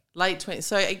 Yeah. Late 20s.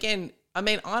 So again, I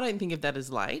mean, I don't think of that as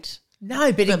late.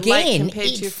 No, but late again, compared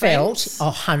to it your felt friends?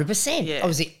 100%. Yeah. I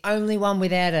was the only one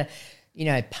without a,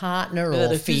 partner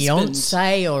Without or a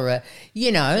fiance or a,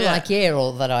 Yeah.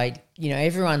 or that I,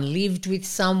 everyone lived with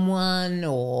someone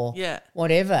or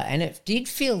whatever. And it did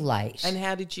feel late. And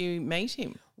how did you meet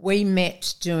him? We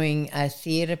met doing a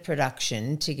theatre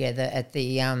production together at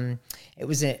the it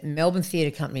was a Melbourne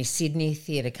Theatre Company, Sydney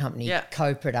Theatre Company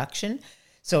co-production.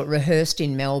 So it rehearsed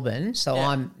in Melbourne. So Yeah.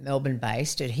 I'm Melbourne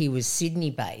based, and he was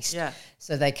Sydney based. Yeah.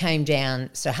 So they came down.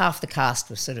 So half the cast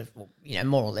was sort of,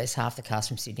 more or less half the cast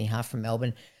from Sydney, half from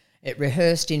Melbourne. It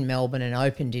rehearsed in Melbourne and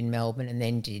opened in Melbourne, and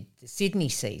then did the Sydney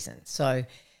season. So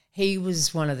he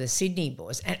was one of the Sydney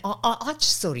boys, and I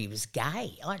just thought he was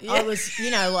gay. I was,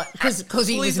 because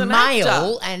he Well, was he's an male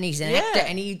actor. and he's an Yeah. actor,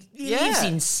 and he lives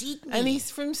in Sydney. And he's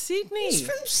from Sydney. He's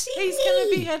from Sydney. He's going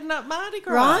to be heading up Mardi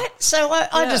Gras. Right? So I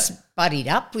Yeah. just buddied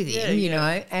up with him,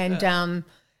 Yeah,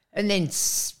 and then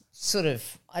sort of,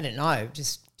 I don't know,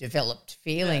 just developed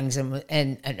feelings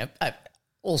and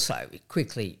also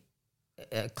quickly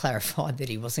clarified that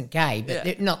he wasn't gay,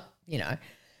 but not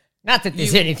that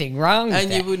there's anything wrong with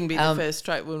And that. you wouldn't be the first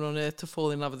straight woman on earth to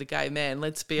fall in love with a gay man.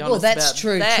 Let's be honest. Well, that's about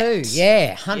true that. too.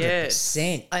 Yeah, 100%.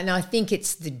 Yes. And I think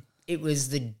it was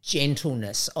the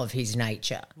gentleness of his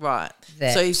nature. Right.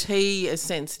 That- So is he a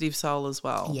sensitive soul as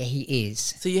well? Yeah, he is.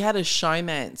 So you had a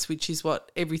showmance, which is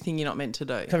what everything you're not meant to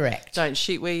do. Correct. Don't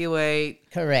shit where you eat.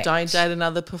 Correct. Don't date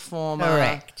another performer.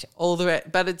 Correct. All the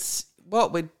rest. But it's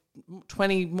we're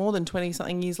more than 20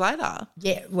 something years later.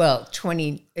 Yeah, well,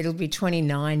 it'll be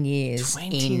 29 years in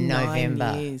 29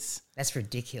 November. years. That's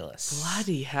ridiculous.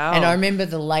 Bloody hell. And I remember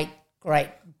the late, great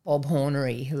Bob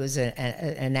Hornery, who was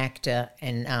an actor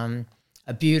and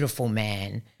a beautiful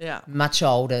man, much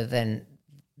older than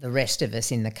the rest of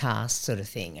us in the cast sort of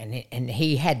thing. And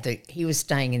he was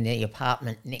staying in the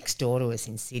apartment next door to us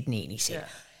in Sydney, and he said,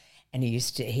 and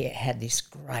he had this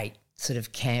great sort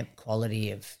of camp quality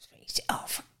of, he said, "Oh,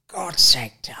 for God's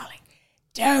sake, darling,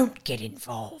 don't get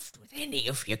involved with any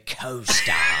of your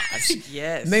co-stars."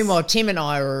 Yes. Meanwhile, Tim and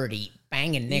I are already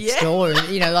banging next Yeah. door,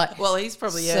 and Well, he's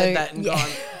probably So, heard that and yeah. gone,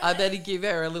 I better give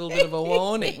her a little bit of a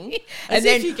warning. And As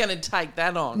then- if you're going to take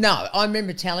that on. No, I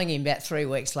remember telling him about 3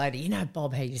 weeks later,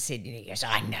 Bob, how you said, and he goes,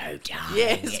 "I know, darling,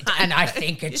 Yes, and I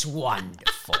think it's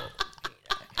wonderful."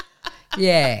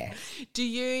 Yeah. Do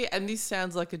you, and this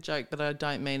sounds like a joke, but I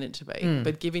don't mean it to be, Mm.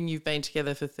 but given you've been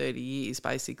together for 30 years,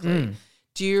 basically,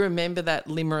 do you remember that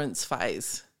limerence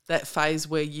phase, that phase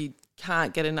where you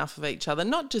can't get enough of each other,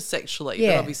 not just sexually, but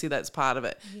Yeah. obviously that's part of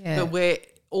it, Yeah. but where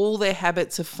all their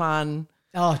habits are fun,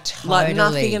 Oh, totally. like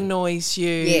nothing annoys you,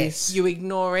 Yes. you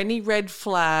ignore any red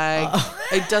flag,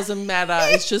 it doesn't matter,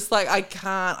 it's just like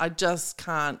I just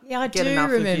can't Yeah, I get do enough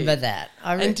remember of you. that.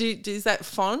 And is that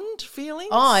fond feelings?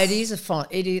 Oh, it is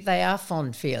they are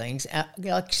fond feelings,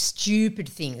 like stupid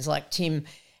things. Like Tim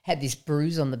had this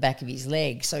bruise on the back of his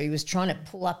leg, so he was trying to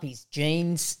pull up his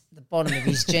jeans, the bottom of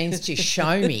his jeans, to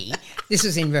show me. This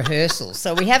was in rehearsal,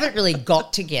 so we haven't really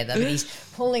got together, but he's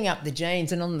pulling up the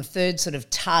jeans, and on the third sort of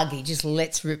tug, he just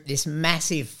lets rip this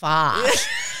massive fart.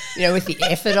 With the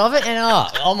effort of it, and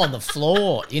I'm on the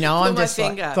floor. I'm my just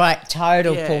finger. like, great,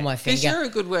 total Yeah. pull my Because finger. you're a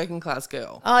good working class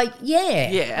girl. Yeah.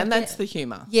 Yeah, and that's the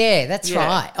humour. Yeah, that's Yeah,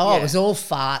 right. Oh, yeah. it was all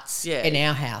farts Yeah. in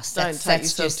our house. Don't That's, take that's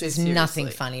yourself just, too there's nothing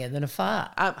seriously. funnier than a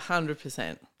fart.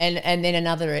 100%. And then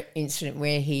another incident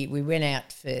where we went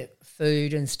out for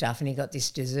food and stuff, and he got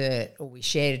this dessert, or we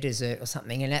shared a dessert or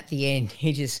something, and at the end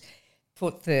he just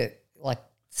put the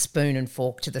spoon and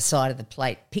fork to the side of the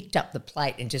plate, picked up the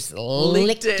plate and just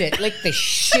licked the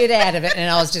shit out of it, and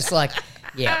I was just like,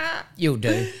 yeah, you'll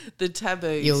do. The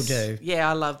taboos. You'll do. Yeah,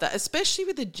 I love that, especially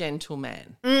with a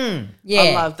gentleman. Yeah.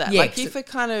 I love that. Yeah, like if a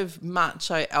kind of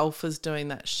macho alpha's doing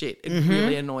that shit, it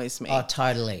really annoys me. oh,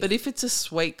 totally. But if it's a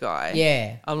sweet guy,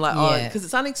 Yeah. I'm like, Yeah. because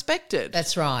it's unexpected.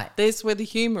 That's right. There's where the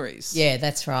humour is. Yeah,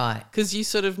 that's right. Because you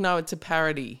sort of know it's a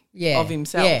parody Yeah. of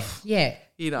himself. Yeah.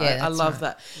 Yeah, Yeah, I that's love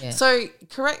right. that. Yeah. So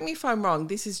correct me if I'm wrong.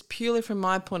 This is purely from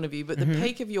my point of view, but the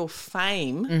peak of your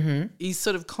fame is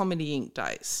sort of Comedy Inc.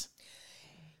 days.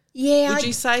 Yeah. Would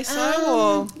you say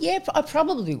so? Or Yeah, I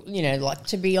probably,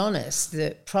 to be honest,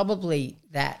 probably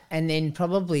that, and then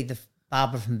probably the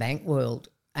Barbara from Bankworld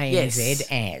ANZ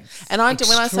Yes. ads. And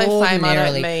when I say fame, I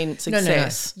don't Extraordinarily- mean No, no.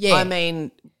 success. Yeah. I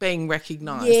mean being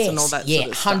recognised Yes, and all that yeah, sort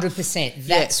of stuff. 100%.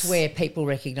 That's Yes. where people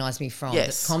recognise me from.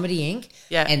 Yes. The Comedy Inc.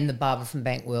 Yeah. and the Barbara from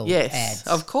Bankworld Yes, ads.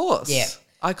 of course. Yeah.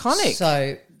 Iconic.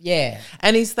 So, yeah.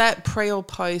 And is that pre or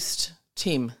post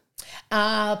Tim?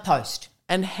 Post.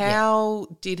 And how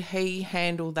did he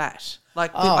handle that?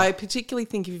 Like, Oh. I particularly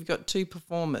think if you've got two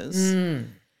performers,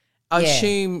 I yeah.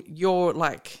 assume you're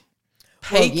like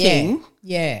Well, peaking.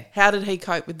 Yeah. How did he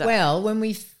cope with that? Well,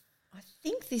 I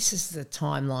think this is the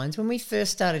timelines. When we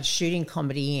first started shooting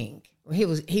Comedy Inc.,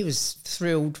 he was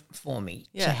thrilled for me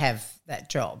Yeah. to have that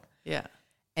job. yeah.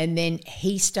 And then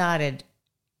he started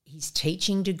his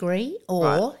teaching degree, or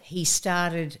Right. he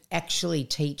started actually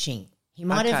teaching. He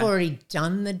might have Okay. already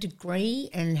done the degree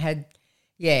and had,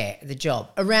 Yeah, the job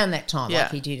around that time, Yeah.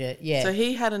 like he did it. Yeah. So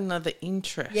he had another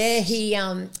interest. Yeah,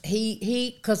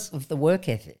 he because of the work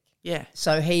ethic. Yeah.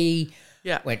 So he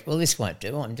Yeah. went, well, this won't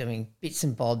do. I'm doing bits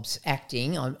and bobs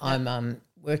acting. I'm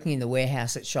working in the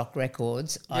warehouse at Shock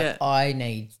Records. Yeah. I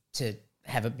need to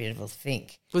have a bit of a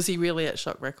think. Was he really at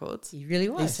Shock Records? He really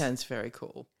was. He sounds very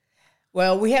cool.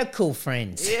 Well, we have cool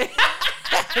friends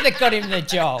that got him the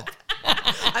job.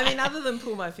 I mean, other than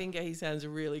Pull My Finger, he sounds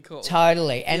really cool.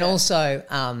 Totally. And Yeah.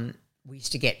 also we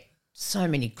used to get so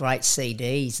many great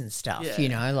CDs and stuff,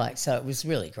 Yeah. so it was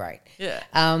really great. Yeah.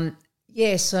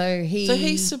 Yeah, so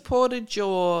he supported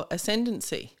your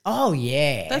ascendancy. Oh,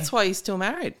 yeah. That's why he's still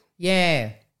married.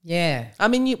 Yeah, yeah. I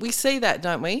mean, we see that,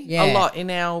 don't we? Yeah. A lot in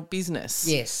our business.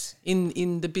 Yes.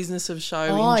 In the business of show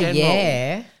Oh, in general.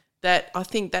 yeah. That I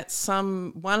think that's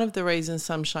one of the reasons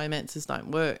some showmancers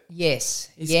don't work. Yes.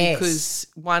 Is yes. because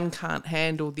one can't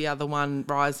handle the other one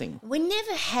rising. We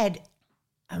never had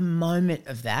a moment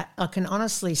of that. I can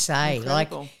honestly say,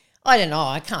 Incredible. I don't know.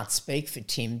 I can't speak for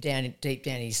Tim deep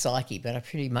down his psyche, but I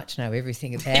pretty much know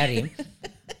everything about him.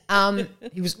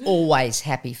 He was always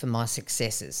happy for my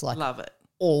successes. Love it.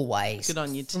 Always. Good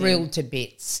on you, Tim. Thrilled to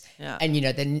bits. Yeah. And,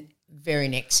 the very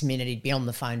next minute he'd be on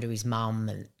the phone to his mum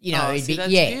and, Oh, he'd see, be, that's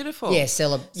yeah. beautiful. Yeah,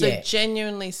 So yeah.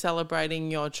 genuinely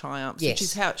celebrating your triumphs, which Yes.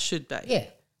 is how it should be. Yeah.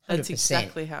 100%. That's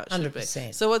exactly how it should be.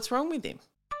 100%. So what's wrong with him?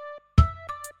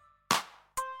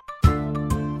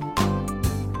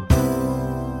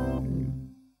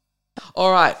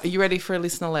 All right, are you ready for a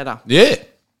listener letter? Yeah.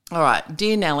 All right,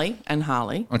 dear Nellie and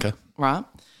Harley, Okay. right?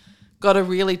 Got a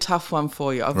really tough one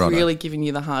for you. I've Righto. really given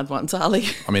you the hard ones, Harley.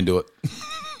 I'm into it.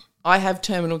 I have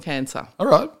terminal cancer. All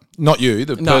right. Not you,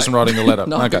 the No. person writing the letter.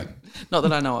 No, Okay. Not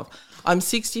that I know of. I'm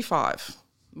 65.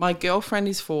 My girlfriend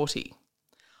is 40.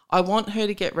 I want her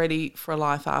to get ready for a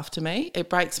life after me. It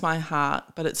breaks my heart,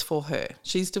 but it's for her.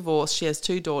 She's divorced. She has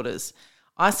 2 daughters.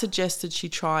 I suggested she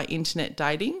try internet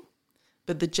dating,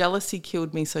 but the jealousy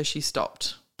killed me, so she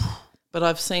stopped. But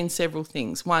I've seen several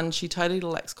things. 1, she totally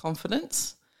lacks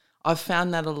confidence. I've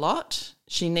found that a lot.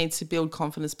 She needs to build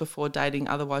confidence before dating,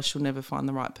 otherwise she'll never find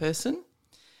the right person.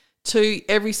 2,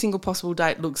 every single possible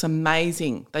date looks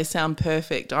amazing. They sound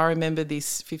perfect. I remember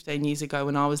this 15 years ago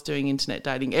when I was doing internet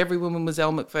dating. Every woman was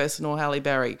Elle Macpherson or Halle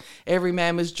Berry. Every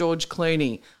man was George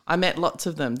Clooney. I met lots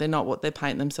of them. They're not what they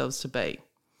paint themselves to be.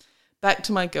 Back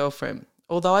to my girlfriend.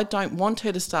 Although I don't want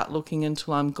her to start looking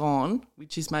until I'm gone,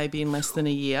 which is maybe in less than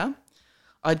a year,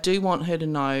 I do want her to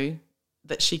know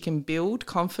that she can build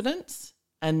confidence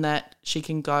and that she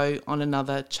can go on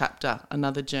another chapter,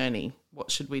 another journey. What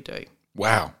should we do?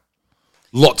 Wow.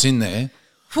 Lots in there.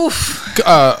 Oof.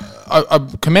 I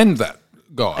commend that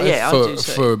guy Yeah, I do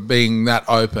too. for being that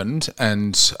open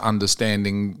and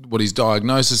understanding what his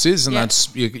diagnosis is, and Yeah.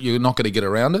 that's you're not going to get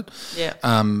around it. Yeah.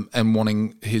 And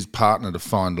wanting his partner to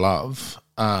find love.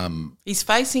 He's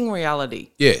facing reality,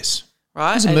 Yes.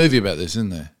 right? There's a And movie about this, isn't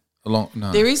there?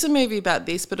 there is a movie about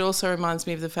this, but it also reminds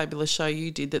me of the fabulous show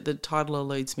you did that the title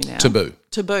eludes me now. Taboo.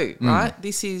 Taboo, right?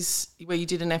 This is where you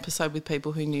did an episode with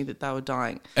people who knew that they were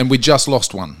dying. And we just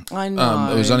lost one. I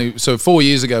know. It was only 4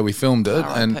 years ago we filmed it,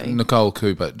 R.I.P. and Nicole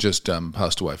Cooper just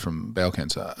passed away from bowel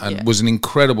cancer, and Yeah. was an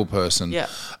incredible person. Yeah.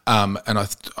 And I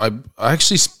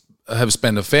actually have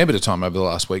spent a fair bit of time over the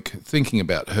last week thinking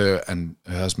about her and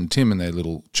her husband Tim and their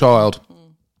little child,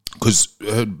 because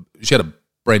she had a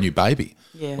brand new baby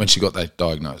Yeah. when she got that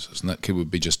diagnosis, and that kid would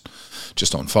be just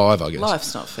on 5, I guess.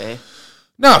 Life's not fair.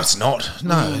 No, it's not.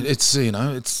 No, it's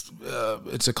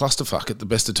it's a clusterfuck at the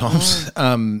best of times.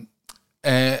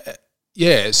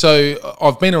 Yeah, so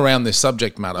I've been around this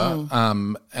subject matter,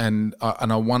 and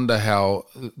I wonder how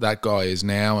that guy is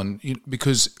now, and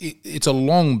because it's a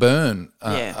long burn,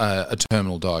 a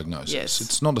terminal diagnosis. Yes.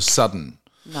 It's not a sudden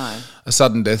No.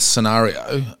 death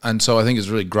scenario, and so I think it's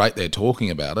really great they're talking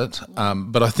about it.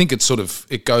 But I think it's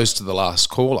it goes to the last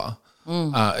caller.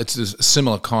 It's a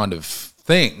similar kind of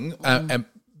thing, and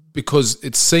because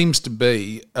it seems to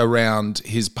be around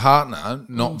his partner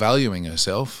not valuing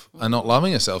herself and not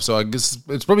loving herself. So I guess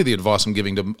it's probably the advice I'm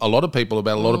giving to a lot of people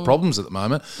about a lot of problems at the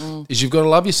moment is you've got to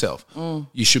love yourself.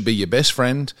 You should be your best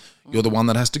friend. You're the one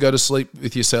that has to go to sleep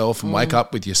with yourself and wake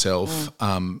up with yourself.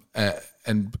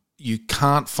 And you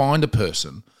can't find a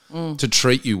person to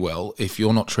treat you well if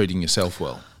you're not treating yourself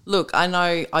well. Look, I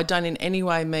know I don't in any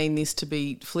way mean this to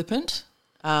be flippant.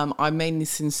 I mean this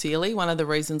sincerely. One of the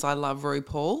reasons I love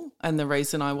RuPaul and the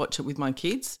reason I watch it with my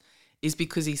kids is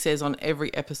because he says on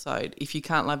every episode, if you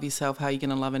can't love yourself, how are you going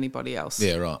to love anybody else?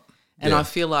 Yeah, right. And Yeah. I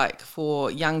feel like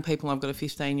for young people, I've got a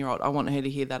 15-year-old, I want her to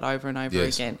hear that over and over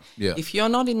Yes. again. Yeah. If you're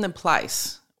not in the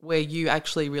place where you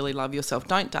actually really love yourself,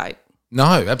 don't date. No,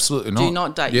 absolutely not. Do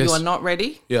not date. Yes. You are not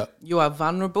ready. Yeah. You are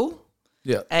vulnerable.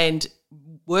 Yeah. And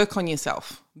work on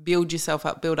yourself. Build yourself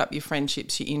up. Build up your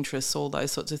friendships, your interests, all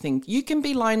those sorts of things. You can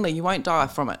be lonely. You won't die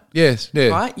from it. Yes. Yeah.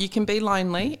 Right? You can be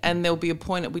lonely and there'll be a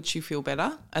point at which you feel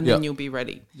better and then you'll be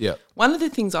ready. Yeah. One of the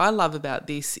things I love about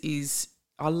this is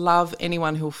I love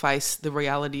anyone who'll face the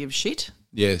reality of shit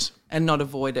Yes. and not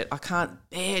avoid it. I can't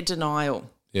bear denial.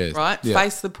 Yes. Right? Yeah.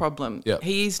 Face the problem. Yep.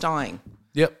 He is dying.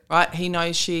 Yep. Right? He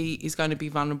knows she is going to be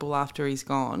vulnerable after he's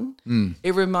gone.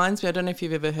 It reminds me, I don't know if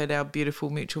you've ever heard our beautiful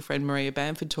mutual friend Maria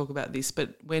Bamford talk about this,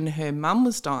 but when her mum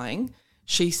was dying,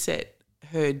 she set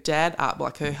her dad up,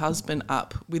 like her husband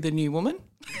up, with a new woman.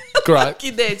 Great. Like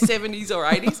in their 70s or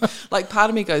 80s. Like part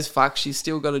of me goes, fuck, she's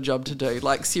still got a job to do.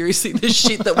 Like seriously, the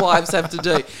shit that wives have to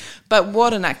do. But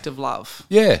what an act of love.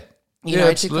 Yeah. You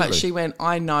know, she went,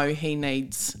 I know he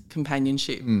needs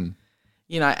companionship.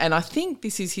 You know, and I think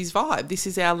this is his vibe. This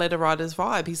is our letter writer's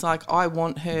vibe. He's like, I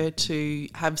want her to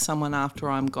have someone after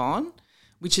I'm gone,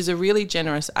 which is a really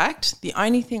generous act. The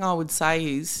only thing I would say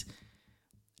is,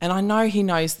 and I know he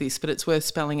knows this, but it's worth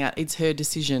spelling out, it's her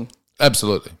decision.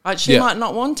 Absolutely. Right? She might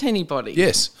not want anybody.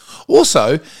 Yes.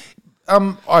 Also,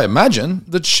 I imagine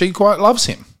that she quite loves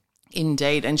him.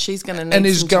 Indeed, and she's going to need and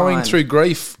is some going time. through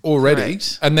grief already,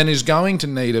 Correct. and then is going to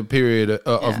need a period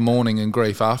of mourning and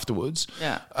grief afterwards,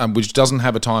 which doesn't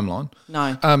have a timeline.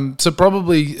 No. So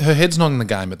probably her head's not in the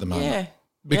game at the moment, Yeah.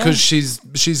 because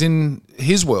she's in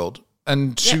his world,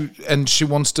 and she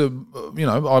wants to,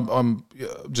 I'm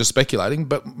just speculating,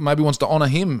 but maybe wants to honour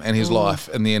him and his life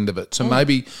and the end of it. So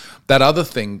maybe that other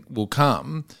thing will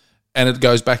come, and it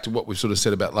goes back to what we've sort of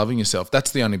said about loving yourself.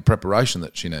 That's the only preparation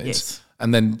that she needs. Yes.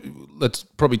 And then let's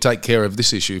probably take care of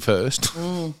this issue first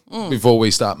before we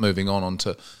start moving on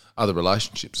to other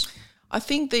relationships. I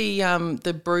think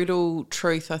the brutal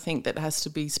truth, I think, that has to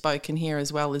be spoken here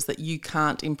as well is that you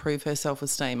can't improve her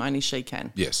self-esteem. Only she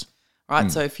can. Yes.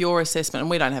 Right? So if your assessment, and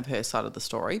we don't have her side of the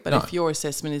story, but if your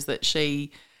assessment is that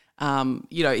she,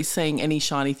 is seeing any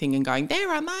shiny thing and going,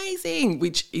 they're amazing,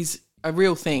 which is a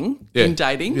real thing in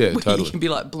dating. Yeah, where totally. You can be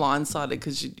like blindsided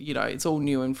because, it's all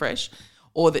new and fresh.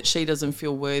 Or that she doesn't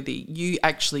feel worthy, you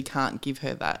actually can't give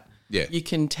her that. Yeah. You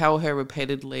can tell her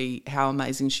repeatedly how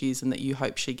amazing she is and that you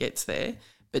hope she gets there,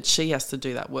 but she has to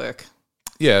do that work.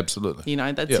 Yeah, absolutely.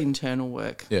 That's internal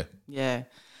work. Yeah. Yeah.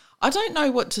 I don't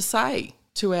know what to say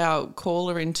to our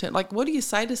caller what do you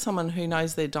say to someone who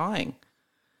knows they're dying?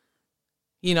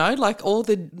 Like all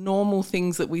the normal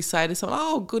things that we say to someone,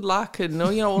 oh, good luck and,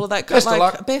 all of that.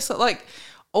 Best of luck.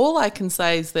 All I can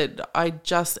say is that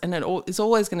it's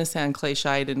always going to sound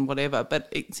cliched and whatever, but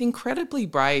it's incredibly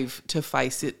brave to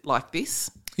face it like this.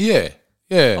 Yeah,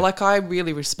 yeah. Like I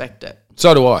really respect it.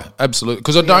 So do I, absolutely,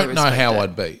 because I don't know respect how it.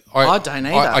 I'd be. I don't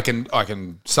either. I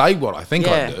can say what I think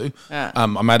I do. Yeah. I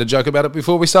made a joke about it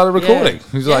before we started recording.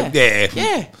 He's like,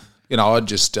 yeah. I'd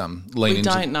just lean into.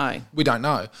 We don't know. We don't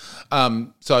know.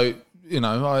 So.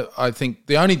 I think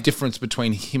the only difference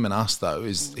between him and us, though,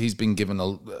 is he's been given a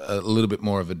little bit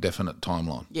more of a definite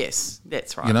timeline. Yes,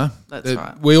 that's right. That's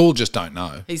right. We all just don't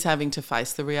know. He's having to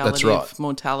face the reality of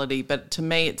mortality. But to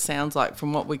me, it sounds like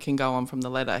from what we can go on from the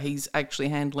letter, he's actually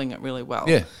handling it really well.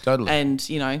 Yeah, totally.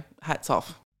 And, hats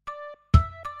off.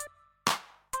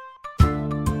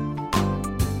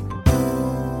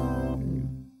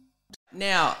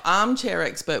 Now, Armchair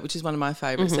Expert, which is one of my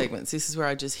favourite segments, this is where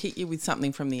I just hit you with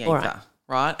something from the ether,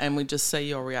 right? And we just see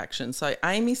your reaction. So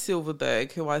Amy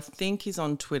Silverberg, who I think is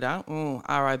on Twitter,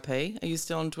 RIP, are you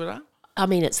still on Twitter? I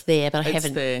mean, it's there, but I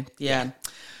haven't. It's there, yeah.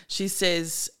 She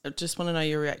says, I just want to know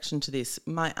your reaction to this.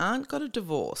 My aunt got a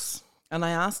divorce and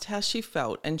I asked how she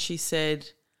felt and she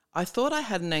said, I thought I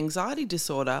had an anxiety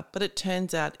disorder, but it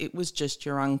turns out it was just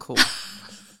your uncle.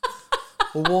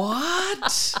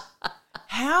 What?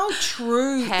 How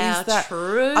true is that?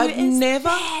 I'd never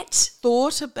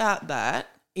thought about that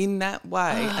in that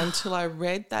way until I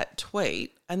read that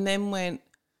tweet and then went,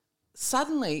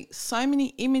 suddenly so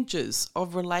many images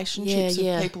of relationships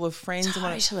of people, of friends and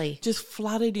whatever, just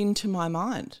flooded into my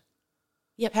mind.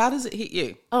 Yep. How does it hit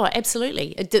you? Oh,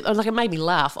 absolutely. It made me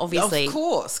laugh, obviously. Of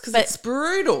course, because it's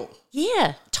brutal.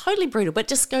 Yeah, totally brutal. But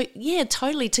just go,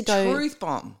 totally to go. Truth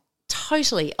bomb.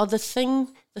 Totally. Oh, the thing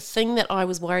that I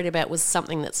was worried about was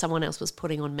something that someone else was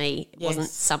putting on me. It wasn't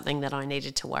something that I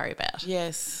needed to worry about.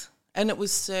 Yes. And it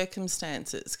was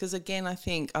circumstances. Because again,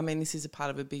 this is a part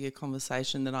of a bigger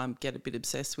conversation that I get a bit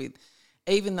obsessed with.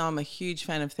 Even though I'm a huge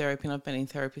fan of therapy and I've been in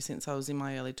therapy since I was in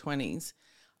my early 20s,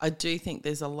 I do think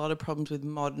there's a lot of problems with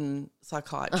modern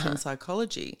psychiatry and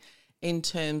psychology in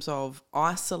terms of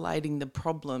isolating the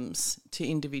problems to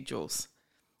individuals.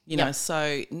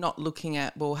 So not looking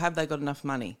at, well, have they got enough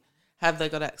money? Have they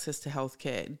got access to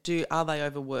healthcare? Are they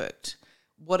overworked?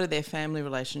 What are their family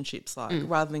relationships like?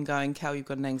 Rather than going, Cal, you've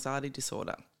got an anxiety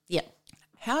disorder. Yeah.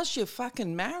 How's your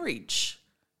fucking marriage,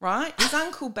 right? Is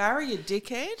Uncle Barry a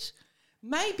dickhead?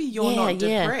 Maybe you're not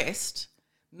depressed.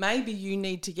 Maybe you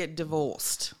need to get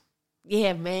divorced.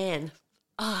 Yeah, man.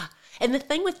 And the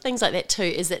thing with things like that too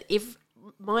is that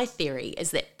my theory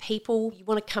is that people, you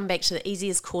want to come back to the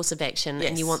easiest course of action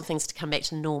and you want things to come back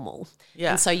to normal.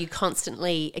 Yeah. And so you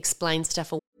constantly explain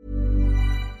stuff.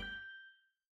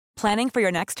 Planning for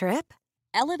your next trip?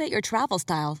 Elevate your travel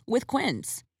style with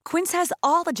Quince. Quince has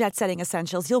all the jet-setting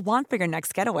essentials you'll want for your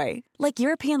next getaway, like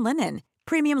European linen,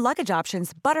 premium luggage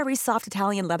options, buttery soft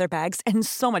Italian leather bags, and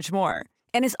so much more.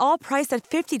 And is all priced at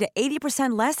 50 to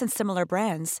 80% less than similar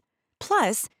brands.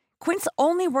 Plus, Quince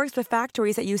only works with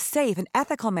factories that use safe and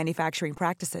ethical manufacturing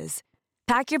practices.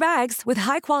 Pack your bags with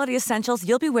high-quality essentials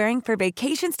you'll be wearing for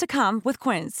vacations to come with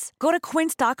Quince. Go to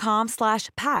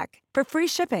quince.com/pack for free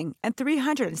shipping and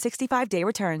 365-day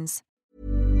returns.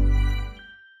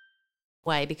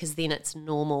 Way, because then it's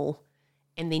normal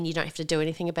and then you don't have to do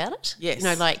anything about it. Yes. You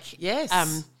know, like, yes.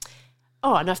 And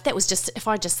if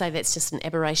I just say that's just an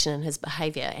aberration in his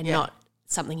behaviour and not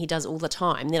something he does all the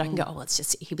time, then I can go,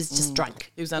 he was just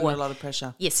drunk. He was under a lot of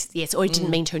pressure. Yes, or he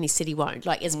didn't mean to and he said he won't.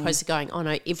 Like, as opposed to going, oh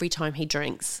no, every time he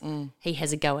drinks, he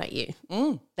has a go at you.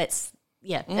 That's,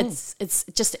 it's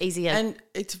just easier. And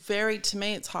it's to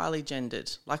me, it's highly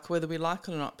gendered. Like, whether we like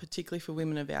it or not, particularly for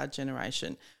women of our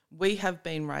generation, we have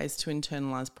been raised to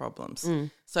internalise problems.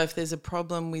 So if there's a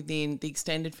problem within the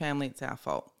extended family, it's our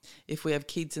fault. If we have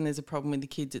kids and there's a problem with the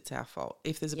kids, it's our fault.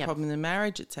 If there's a problem in the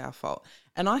marriage, it's our fault.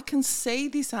 And I can see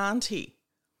this auntie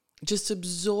just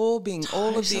absorbing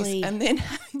all of this and then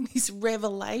having this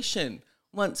revelation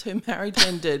once her marriage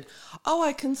ended. Oh,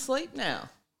 I can sleep now.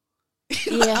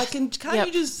 Yeah. Can't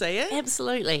you just see it?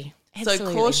 Absolutely. So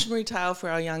cautionary tale for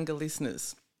our younger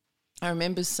listeners. I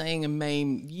remember seeing a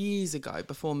meme years ago,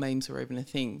 before memes were even a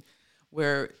thing,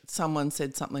 where someone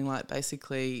said something like,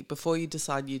 basically, before you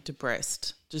decide you're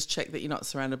depressed, just check that you're not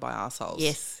surrounded by arseholes.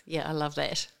 Yes, yeah, I love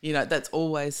that. You know, that's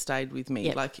always stayed with me.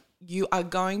 Yep. Like, you are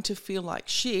going to feel like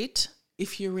shit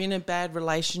if you're in a bad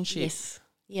relationship. Yes,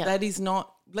 yeah. That is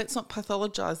not, let's not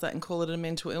pathologise that and call it a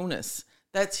mental illness.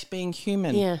 That's being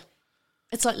human. Yeah.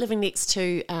 It's like living next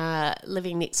to, I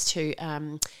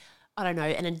don't know,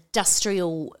 an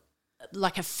industrial,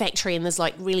 like a factory, and there's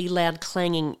like really loud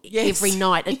clanging every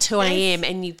night at 2 a.m.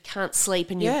 and you can't sleep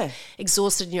and you're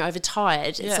exhausted and you're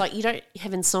overtired. It's like you don't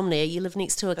have insomnia. You live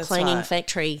next to a clanging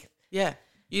factory. Yeah.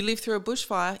 You live through a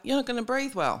bushfire, you're not going to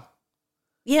breathe well.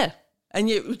 Yeah. And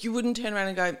you wouldn't turn around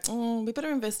and go, we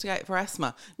better investigate for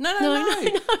asthma. No.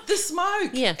 The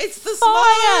smoke. Yeah. It's the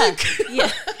Fire. smoke.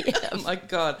 Yeah. Oh, my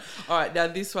God. All right, now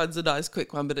this one's a nice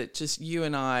quick one, but I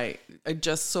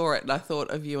just saw it and I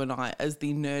thought of you and I as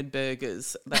the nerd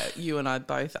burgers that you and I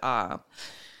both are.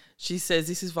 She says,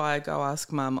 this is via Go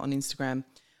Ask Mum on Instagram.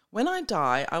 When I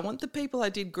die, I want the people I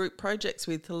did group projects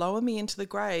with to lower me into the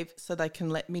grave so they can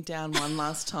let me down one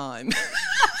last time.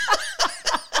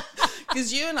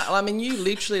 Because you and I mean, you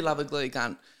literally love a glue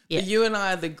gun. Yeah. But you and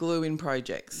I are the glue in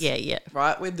projects. Yeah.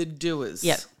 Right? We're the doers.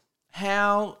 Yeah.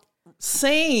 How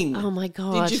seen oh my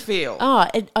God. did you feel? Oh,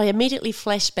 I immediately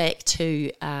flashed back to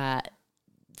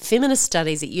feminist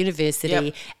studies at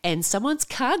university and someone's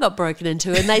car got broken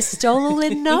into and they stole all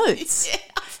their notes. Yeah,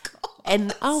 of course.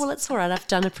 And, it's all right, I've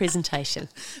done a presentation.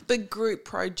 But group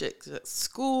projects at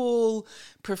school,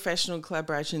 professional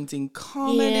collaborations in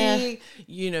comedy,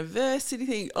 university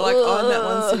thing. Like, I'm that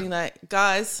one sitting there,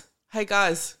 guys, we've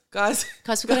got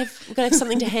to have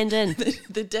something to hand in.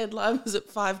 The deadline was at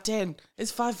 5:10.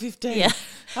 It's 5:15. Yeah.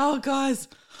 Oh, guys.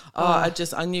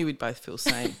 I knew we'd both feel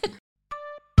sane.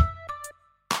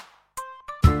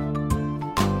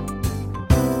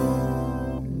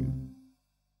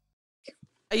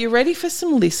 Are you ready for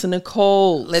some listener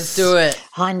calls? Let's do it.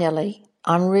 Hi, Nellie.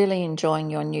 I'm really enjoying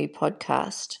your new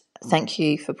podcast. Thank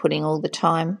you for putting all the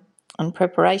time and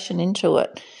preparation into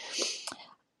it.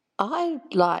 I'd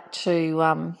like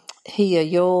to hear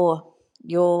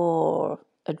your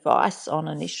advice on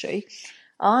an issue.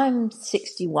 I'm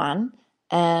 61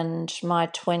 and my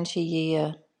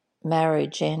 20-year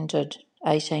marriage ended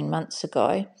 18 months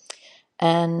ago,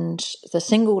 and the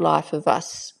Single Life of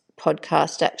Us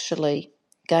podcast actually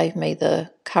gave me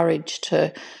the courage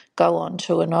to go on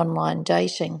to an online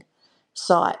dating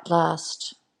site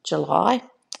last July,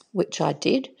 which I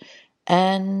did,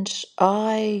 and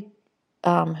I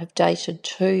have dated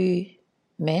 2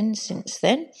 men since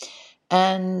then,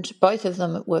 and both of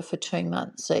them were for 2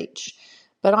 months each.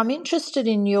 But I'm interested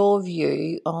in your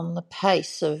view on the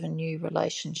pace of a new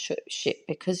relationship,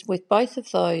 because with both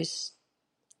of those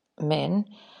men,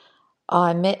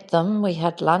 I met them, we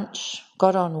had lunch,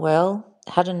 got on well,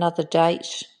 had another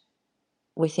date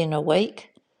within a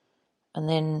week, and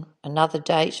then another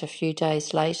date a few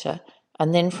days later.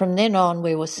 And then from then on,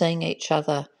 we were seeing each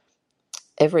other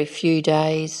every few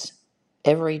days,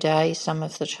 every day, some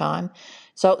of the time.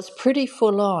 So it was pretty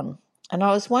full on. And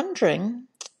I was wondering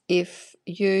if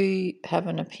you have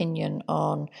an opinion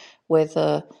on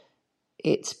whether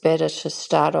it's better to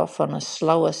start off on a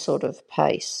slower sort of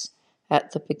pace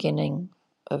at the beginning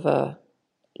of a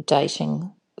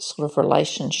dating sort of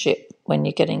relationship when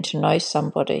you're getting to know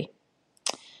somebody.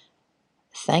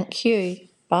 Thank you.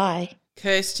 Bye.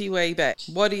 Kirsty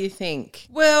Weebeck, what do you think?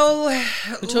 Well,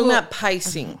 we're talking about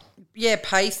pacing. Yeah,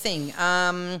 pacing.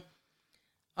 I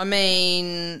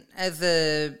mean, as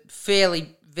a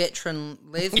fairly veteran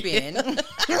lesbian, the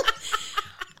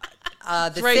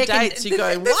 3 dates you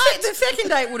go, what? The second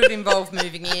date would have involved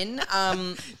moving in.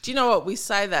 Do you know what? We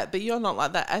say that, but you're not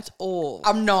like that at all.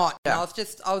 I'm not. Yeah.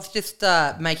 I was just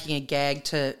making a gag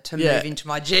to move into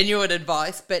my genuine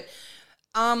advice, but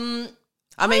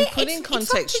I mean, put in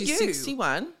context, she's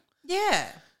 61. Yeah.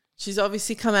 She's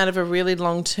obviously come out of a really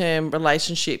long-term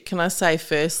relationship. Can I say,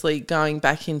 firstly, going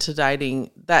back into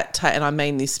dating, and I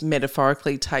mean this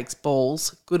metaphorically, takes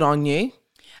balls. Good on you.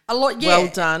 A lot, yeah. Well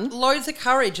done. Loads of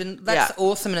courage, and that's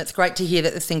awesome, and it's great to hear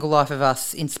that The Single Life of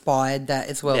Us inspired that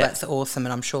as well. Yeah. That's awesome,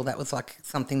 and I'm sure that was like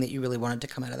something that you really wanted to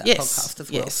come out of that podcast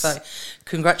as well. So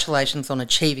congratulations on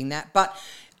achieving that. But,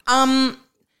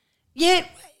 yeah,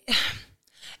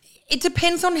 it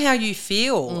depends on how you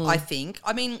feel, I think.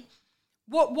 I mean,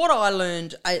 what I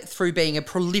learned through being a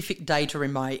prolific dater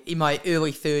in my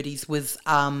early 30s was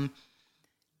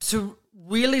to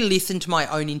really listen to my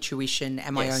own intuition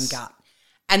and my own gut.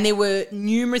 And there were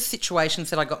numerous situations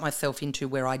that I got myself into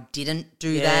where I didn't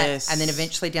do that. And then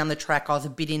eventually down the track, I was a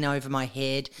bit in over my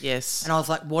head. Yes. And I was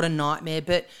like, what a nightmare.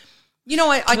 But, you know,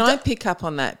 I pick up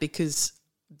on that because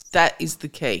that is the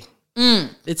key.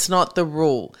 It's not the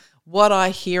rule. What I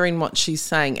hear in what she's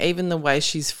saying, even the way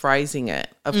she's phrasing it,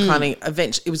 of kind of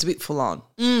eventually, it was a bit full on.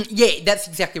 Yeah, that's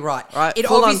exactly right. Right, it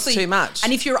full on's too much.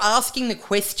 And if you're asking the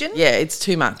question, it's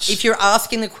too much. If you're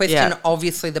asking the question,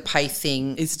 obviously the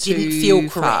pacing didn't feel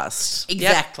correct. Fast.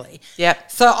 Exactly.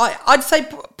 Yep. So I'd say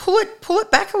pull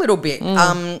it back a little bit.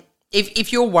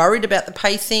 If you're worried about the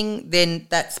pacing, then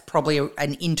that's probably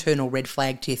an internal red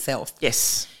flag to yourself.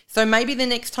 Yes. So maybe the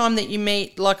next time that you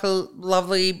meet like a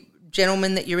lovely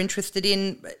gentleman that you're interested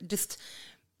in, just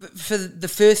for the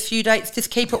first few dates,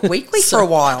 just keep it weekly for a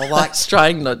while. Like, I was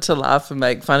trying not to laugh and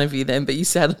make fun of you then, but you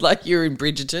sounded like you were in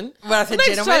Bridgerton. When I said next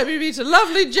gentleman, time you meet a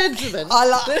lovely gentleman. I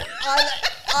know.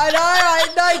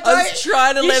 I was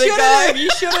trying to let it go. You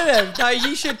shouldn't have. No,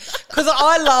 you should. Because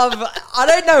I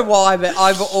don't know why, but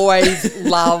I've always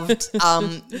loved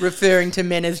referring to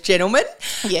men as gentlemen.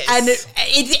 Yes. And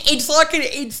it's like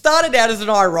it started out as an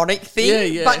ironic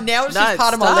thing, but now it's just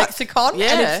part of my lexicon.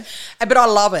 Yeah. But I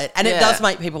love it. And it does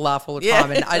make people laugh all the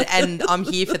time. And I'm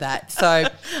here for that. So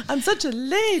I'm such a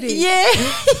lady. Yeah.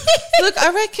 Look,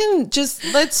 I reckon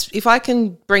if I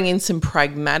can bring in some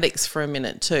pragmatics for a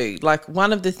minute too. Like,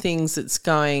 one of the things that's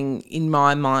going in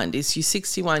my mind is you're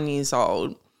 61 years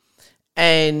old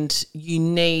and you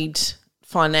need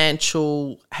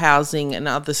financial, housing and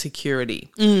other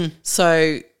security.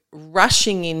 So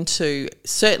rushing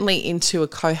certainly into a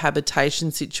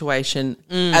cohabitation situation,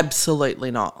 absolutely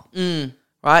not.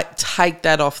 Right? Take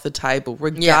that off the table,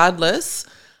 regardless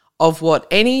of what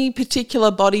any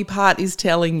particular body part is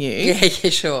telling you. Yeah,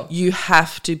 sure. You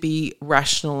have to be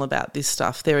rational about this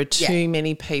stuff. There are too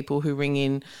many people who ring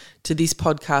in to this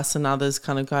podcast and others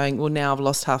kind of going, well, now I've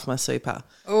lost half my super.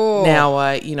 Oh. Now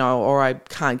or I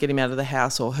can't get him out of the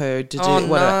house or her to do whatever.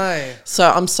 No.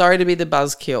 So I'm sorry to be the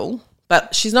buzzkill,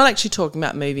 but she's not actually talking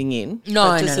about moving in.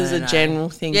 No, just as a general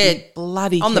thing. Yeah, be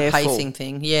bloody on careful. The pacing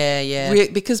thing. Yeah.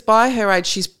 Because by her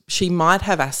age, she might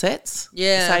have assets.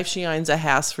 Yeah. Say if she owns a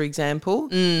house, for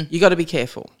example, you got to be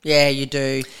careful. Yeah, you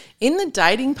do. In the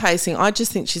dating pacing, I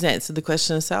just think she's answered the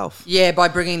question herself. Yeah, by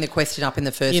bringing the question up in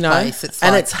the first place.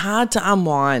 It's hard to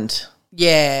unwind.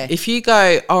 Yeah. If you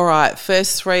go, all right,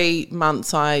 first 3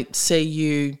 months I see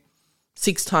you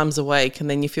 6 times a week and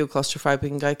then you feel claustrophobic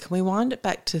and go, can we wind it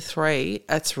back to 3?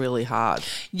 That's really hard.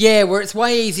 Yeah, where it's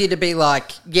way easier to be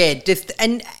like,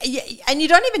 and you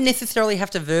don't even necessarily have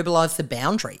to verbalise the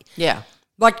boundary. Yeah.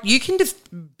 Like, you can just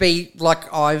be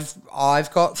like,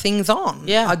 I've got things on.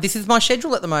 Yeah. This is my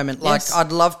schedule at the moment. Like, Yes.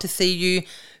 I'd love to see you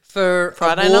for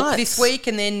Friday a walk nights. this week,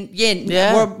 and then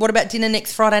Yeah. what about dinner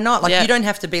next Friday night? Like Yeah. you don't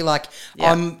have to be like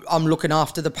Yeah. I'm looking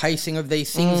after the pacing of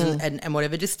these things and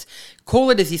whatever. Just call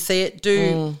it as you see it.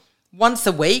 Do once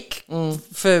a week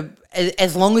for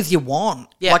as long as you want.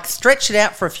 Yeah. Like stretch it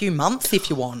out for a few months if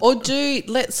you want. Or do,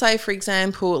 let's say, for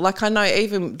example, like I know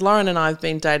even Lauren and I have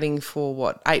been dating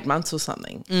for 8 months or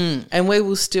something, and we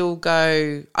will still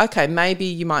go, okay, maybe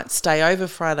you might stay over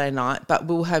Friday night, but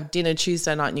we'll have dinner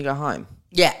Tuesday night and you go home.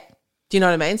 Yeah. Do you know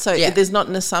what I mean? So Yeah. there's not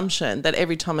an assumption that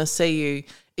every time I see you,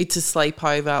 it's a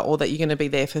sleepover, or that you're going to be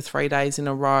there for 3 days in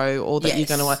a row, or that you're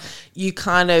going to, you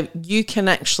can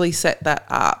actually set that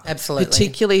up. Absolutely.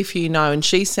 Particularly if you know, and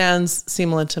she sounds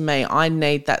similar to me, I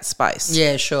need that space.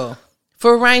 Yeah, sure.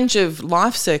 For a range of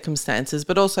life circumstances,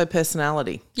 but also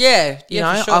personality. Yeah, You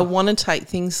know, for sure. I want to take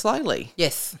things slowly.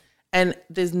 Yes. And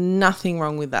there's nothing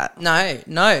wrong with that. No,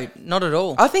 not at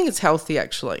all. I think it's healthy,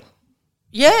 actually.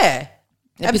 Yeah.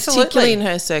 And Absolutely. particularly in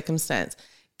her circumstance.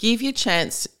 Give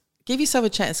yourself a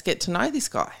chance to get to know this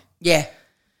guy. Yeah.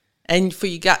 And for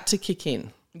your gut to kick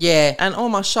in. Yeah. And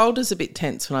my shoulder's a bit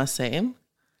tense when I see him.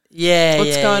 Yeah.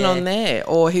 What's yeah, going yeah. on there?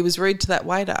 Or he was rude to that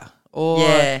waiter. Or,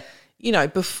 Yeah. you know,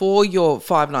 before your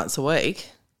 5 nights a week.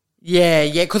 Yeah,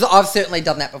 yeah, because I've certainly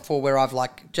done that before where I've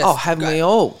like just haven't we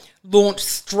all? Launched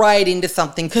straight into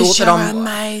something. Because Thought you're that I'm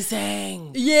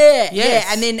amazing. Yeah, Yes.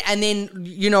 yeah, and then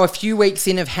you know a few weeks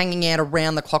in of hanging out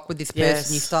around the clock with this person,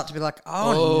 Yes. you start to be like,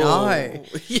 oh no,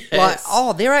 yes.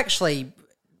 like they're actually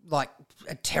like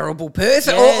a terrible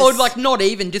person, Yes. or like not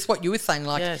even just what you were saying,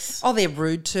 like Yes. they're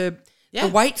rude to Yeah.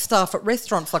 the wait staff at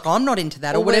restaurants. Like I'm not into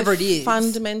that, or Or whatever we're it is.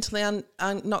 fundamentally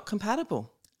not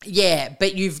compatible. Yeah,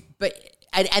 but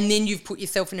and then you've put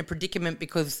yourself in a predicament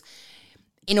because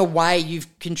in a way you've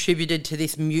contributed to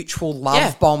this mutual love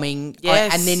Yeah. bombing.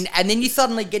 Yes. And then you're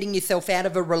suddenly getting yourself out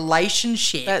of a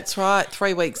relationship. That's right,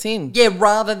 3 weeks in. Yeah,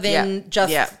 rather than Yeah.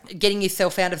 just Yeah. getting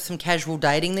yourself out of some casual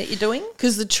dating that you're doing.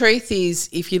 Because the truth is,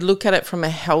 if you look at it from a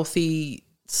healthy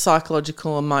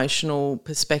psychological, emotional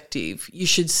perspective, you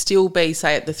should still be,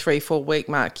 say, at the 3-4 week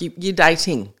mark. You're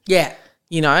dating. Yeah.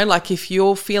 You know, like if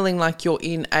you're feeling like you're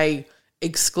in a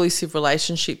exclusive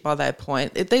relationship by that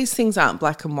point, these things aren't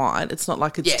black and white. It's not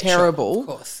like it's Yeah, sure, terrible. of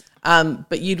course.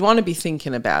 But you'd want to be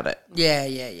thinking about it. Yeah,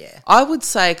 yeah, yeah. I would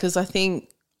say, because I think,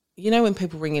 you know, when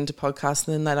people ring into podcasts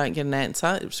and then they don't get an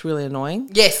answer, it's really annoying.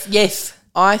 Yes, yes.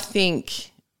 I think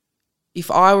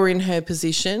if I were in her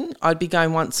position, I'd be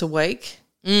going once a week,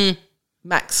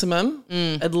 maximum,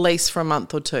 at least for a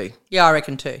month or 2. Yeah, I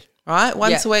reckon too. Right?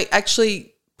 Once Yeah. a week.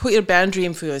 Actually, put your boundary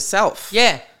in for yourself.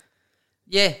 Yeah.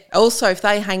 Yeah. Also, if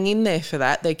they hang in there for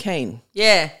that, they're keen.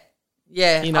 Yeah.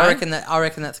 Yeah. You know? I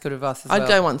reckon that's good advice as well. I'd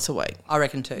go once a week. I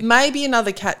reckon too. Maybe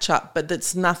another catch up, but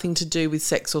that's nothing to do with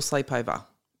sex or sleepover.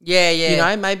 Yeah, yeah. You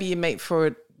know, maybe you meet for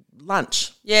a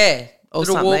lunch. Yeah. Or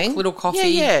little something. walk, little coffee,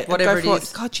 yeah. whatever Go it for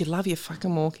is. God, you love your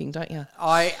fucking walking, don't you?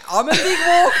 I'm a big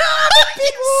walker.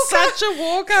 Big walker. Such a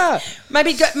walker.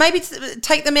 Maybe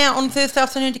take them out on Thursday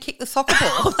afternoon to kick the soccer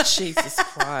ball. Oh, Jesus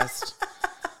Christ.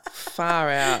 Far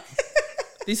out.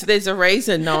 There's a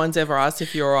reason no one's ever asked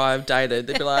if you or I have dated.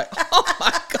 They'd be like, oh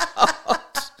my God.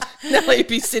 Nelly'd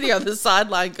be sitting on the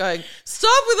sideline going,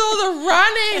 stop with all the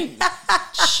running.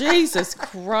 Jesus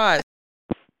Christ.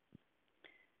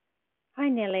 Hi,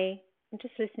 Nelly. I'm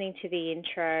just listening to the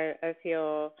intro of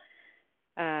your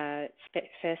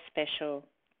first special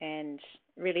and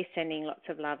really sending lots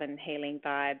of love and healing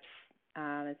vibes.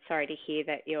 Sorry to hear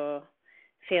that you're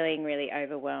feeling really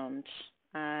overwhelmed.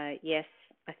 Yes,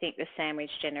 I think the sandwich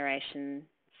generation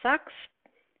sucks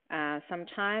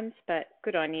sometimes, but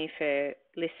good on you for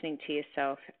listening to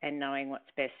yourself and knowing what's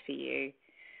best for you.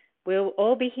 We'll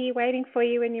all be here waiting for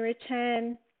you when you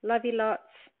return. Love you lots.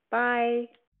 Bye.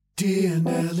 Dear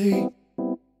Nelly,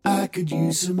 I could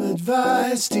use some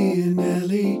advice, dear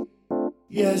Nelly.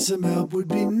 Yes, some help would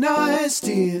be nice,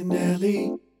 dear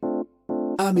Nelly.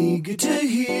 I'm eager to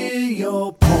hear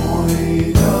your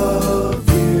point of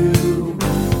view,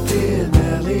 dear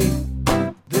Nelly.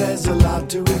 There's a lot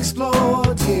to explore,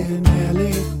 dear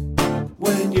Nelly.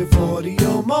 When you're 40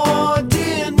 or more,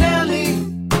 dear Nelly.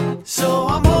 So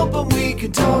I'm hoping we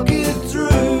can talk it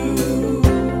through.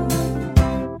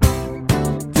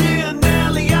 Dear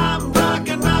Nelly, I'm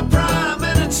rocking my prime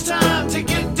and it's time to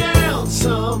get down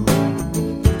some.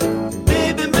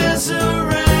 Maybe mess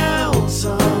around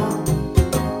some.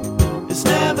 It's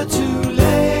never too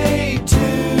late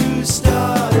to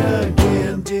start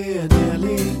again, dear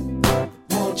Nelly.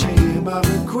 Won't you hear my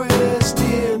request,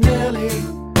 dear Nelly?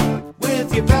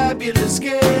 With your fabulous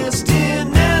guest, dear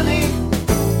Nelly.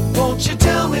 Won't you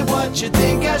tell me what you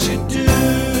think I should do?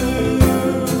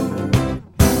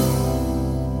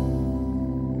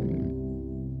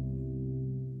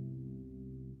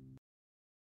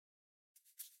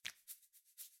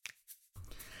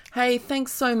 Hey,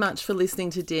 thanks so much for listening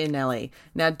to Dear Nelly.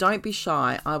 Now, don't be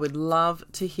shy. I would love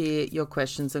to hear your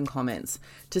questions and comments.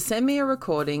 To send me a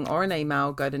recording or an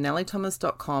email, go to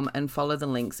nellythomas.com and follow the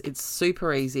links. It's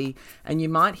super easy, and you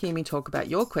might hear me talk about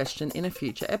your question in a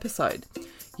future episode.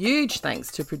 Huge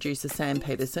thanks to producer Sam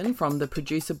Peterson from the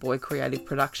Producer Boy Creative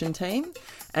Production team,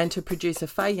 and to producer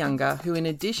Faye Younger, who in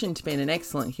addition to being an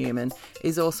excellent human,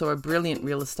 is also a brilliant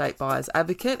real estate buyer's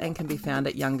advocate and can be found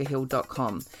at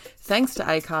youngerhill.com. Thanks to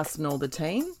Acast and all the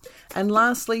team. And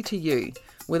lastly to you.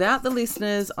 Without the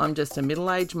listeners, I'm just a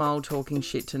middle-aged mole talking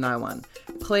shit to no one.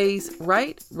 Please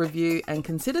rate, review and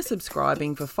consider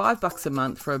subscribing for $5 a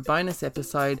month for a bonus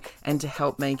episode and to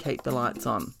help me keep the lights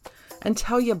on. And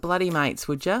tell your bloody mates,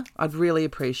 would ya? I'd really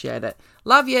appreciate it.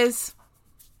 Love yous.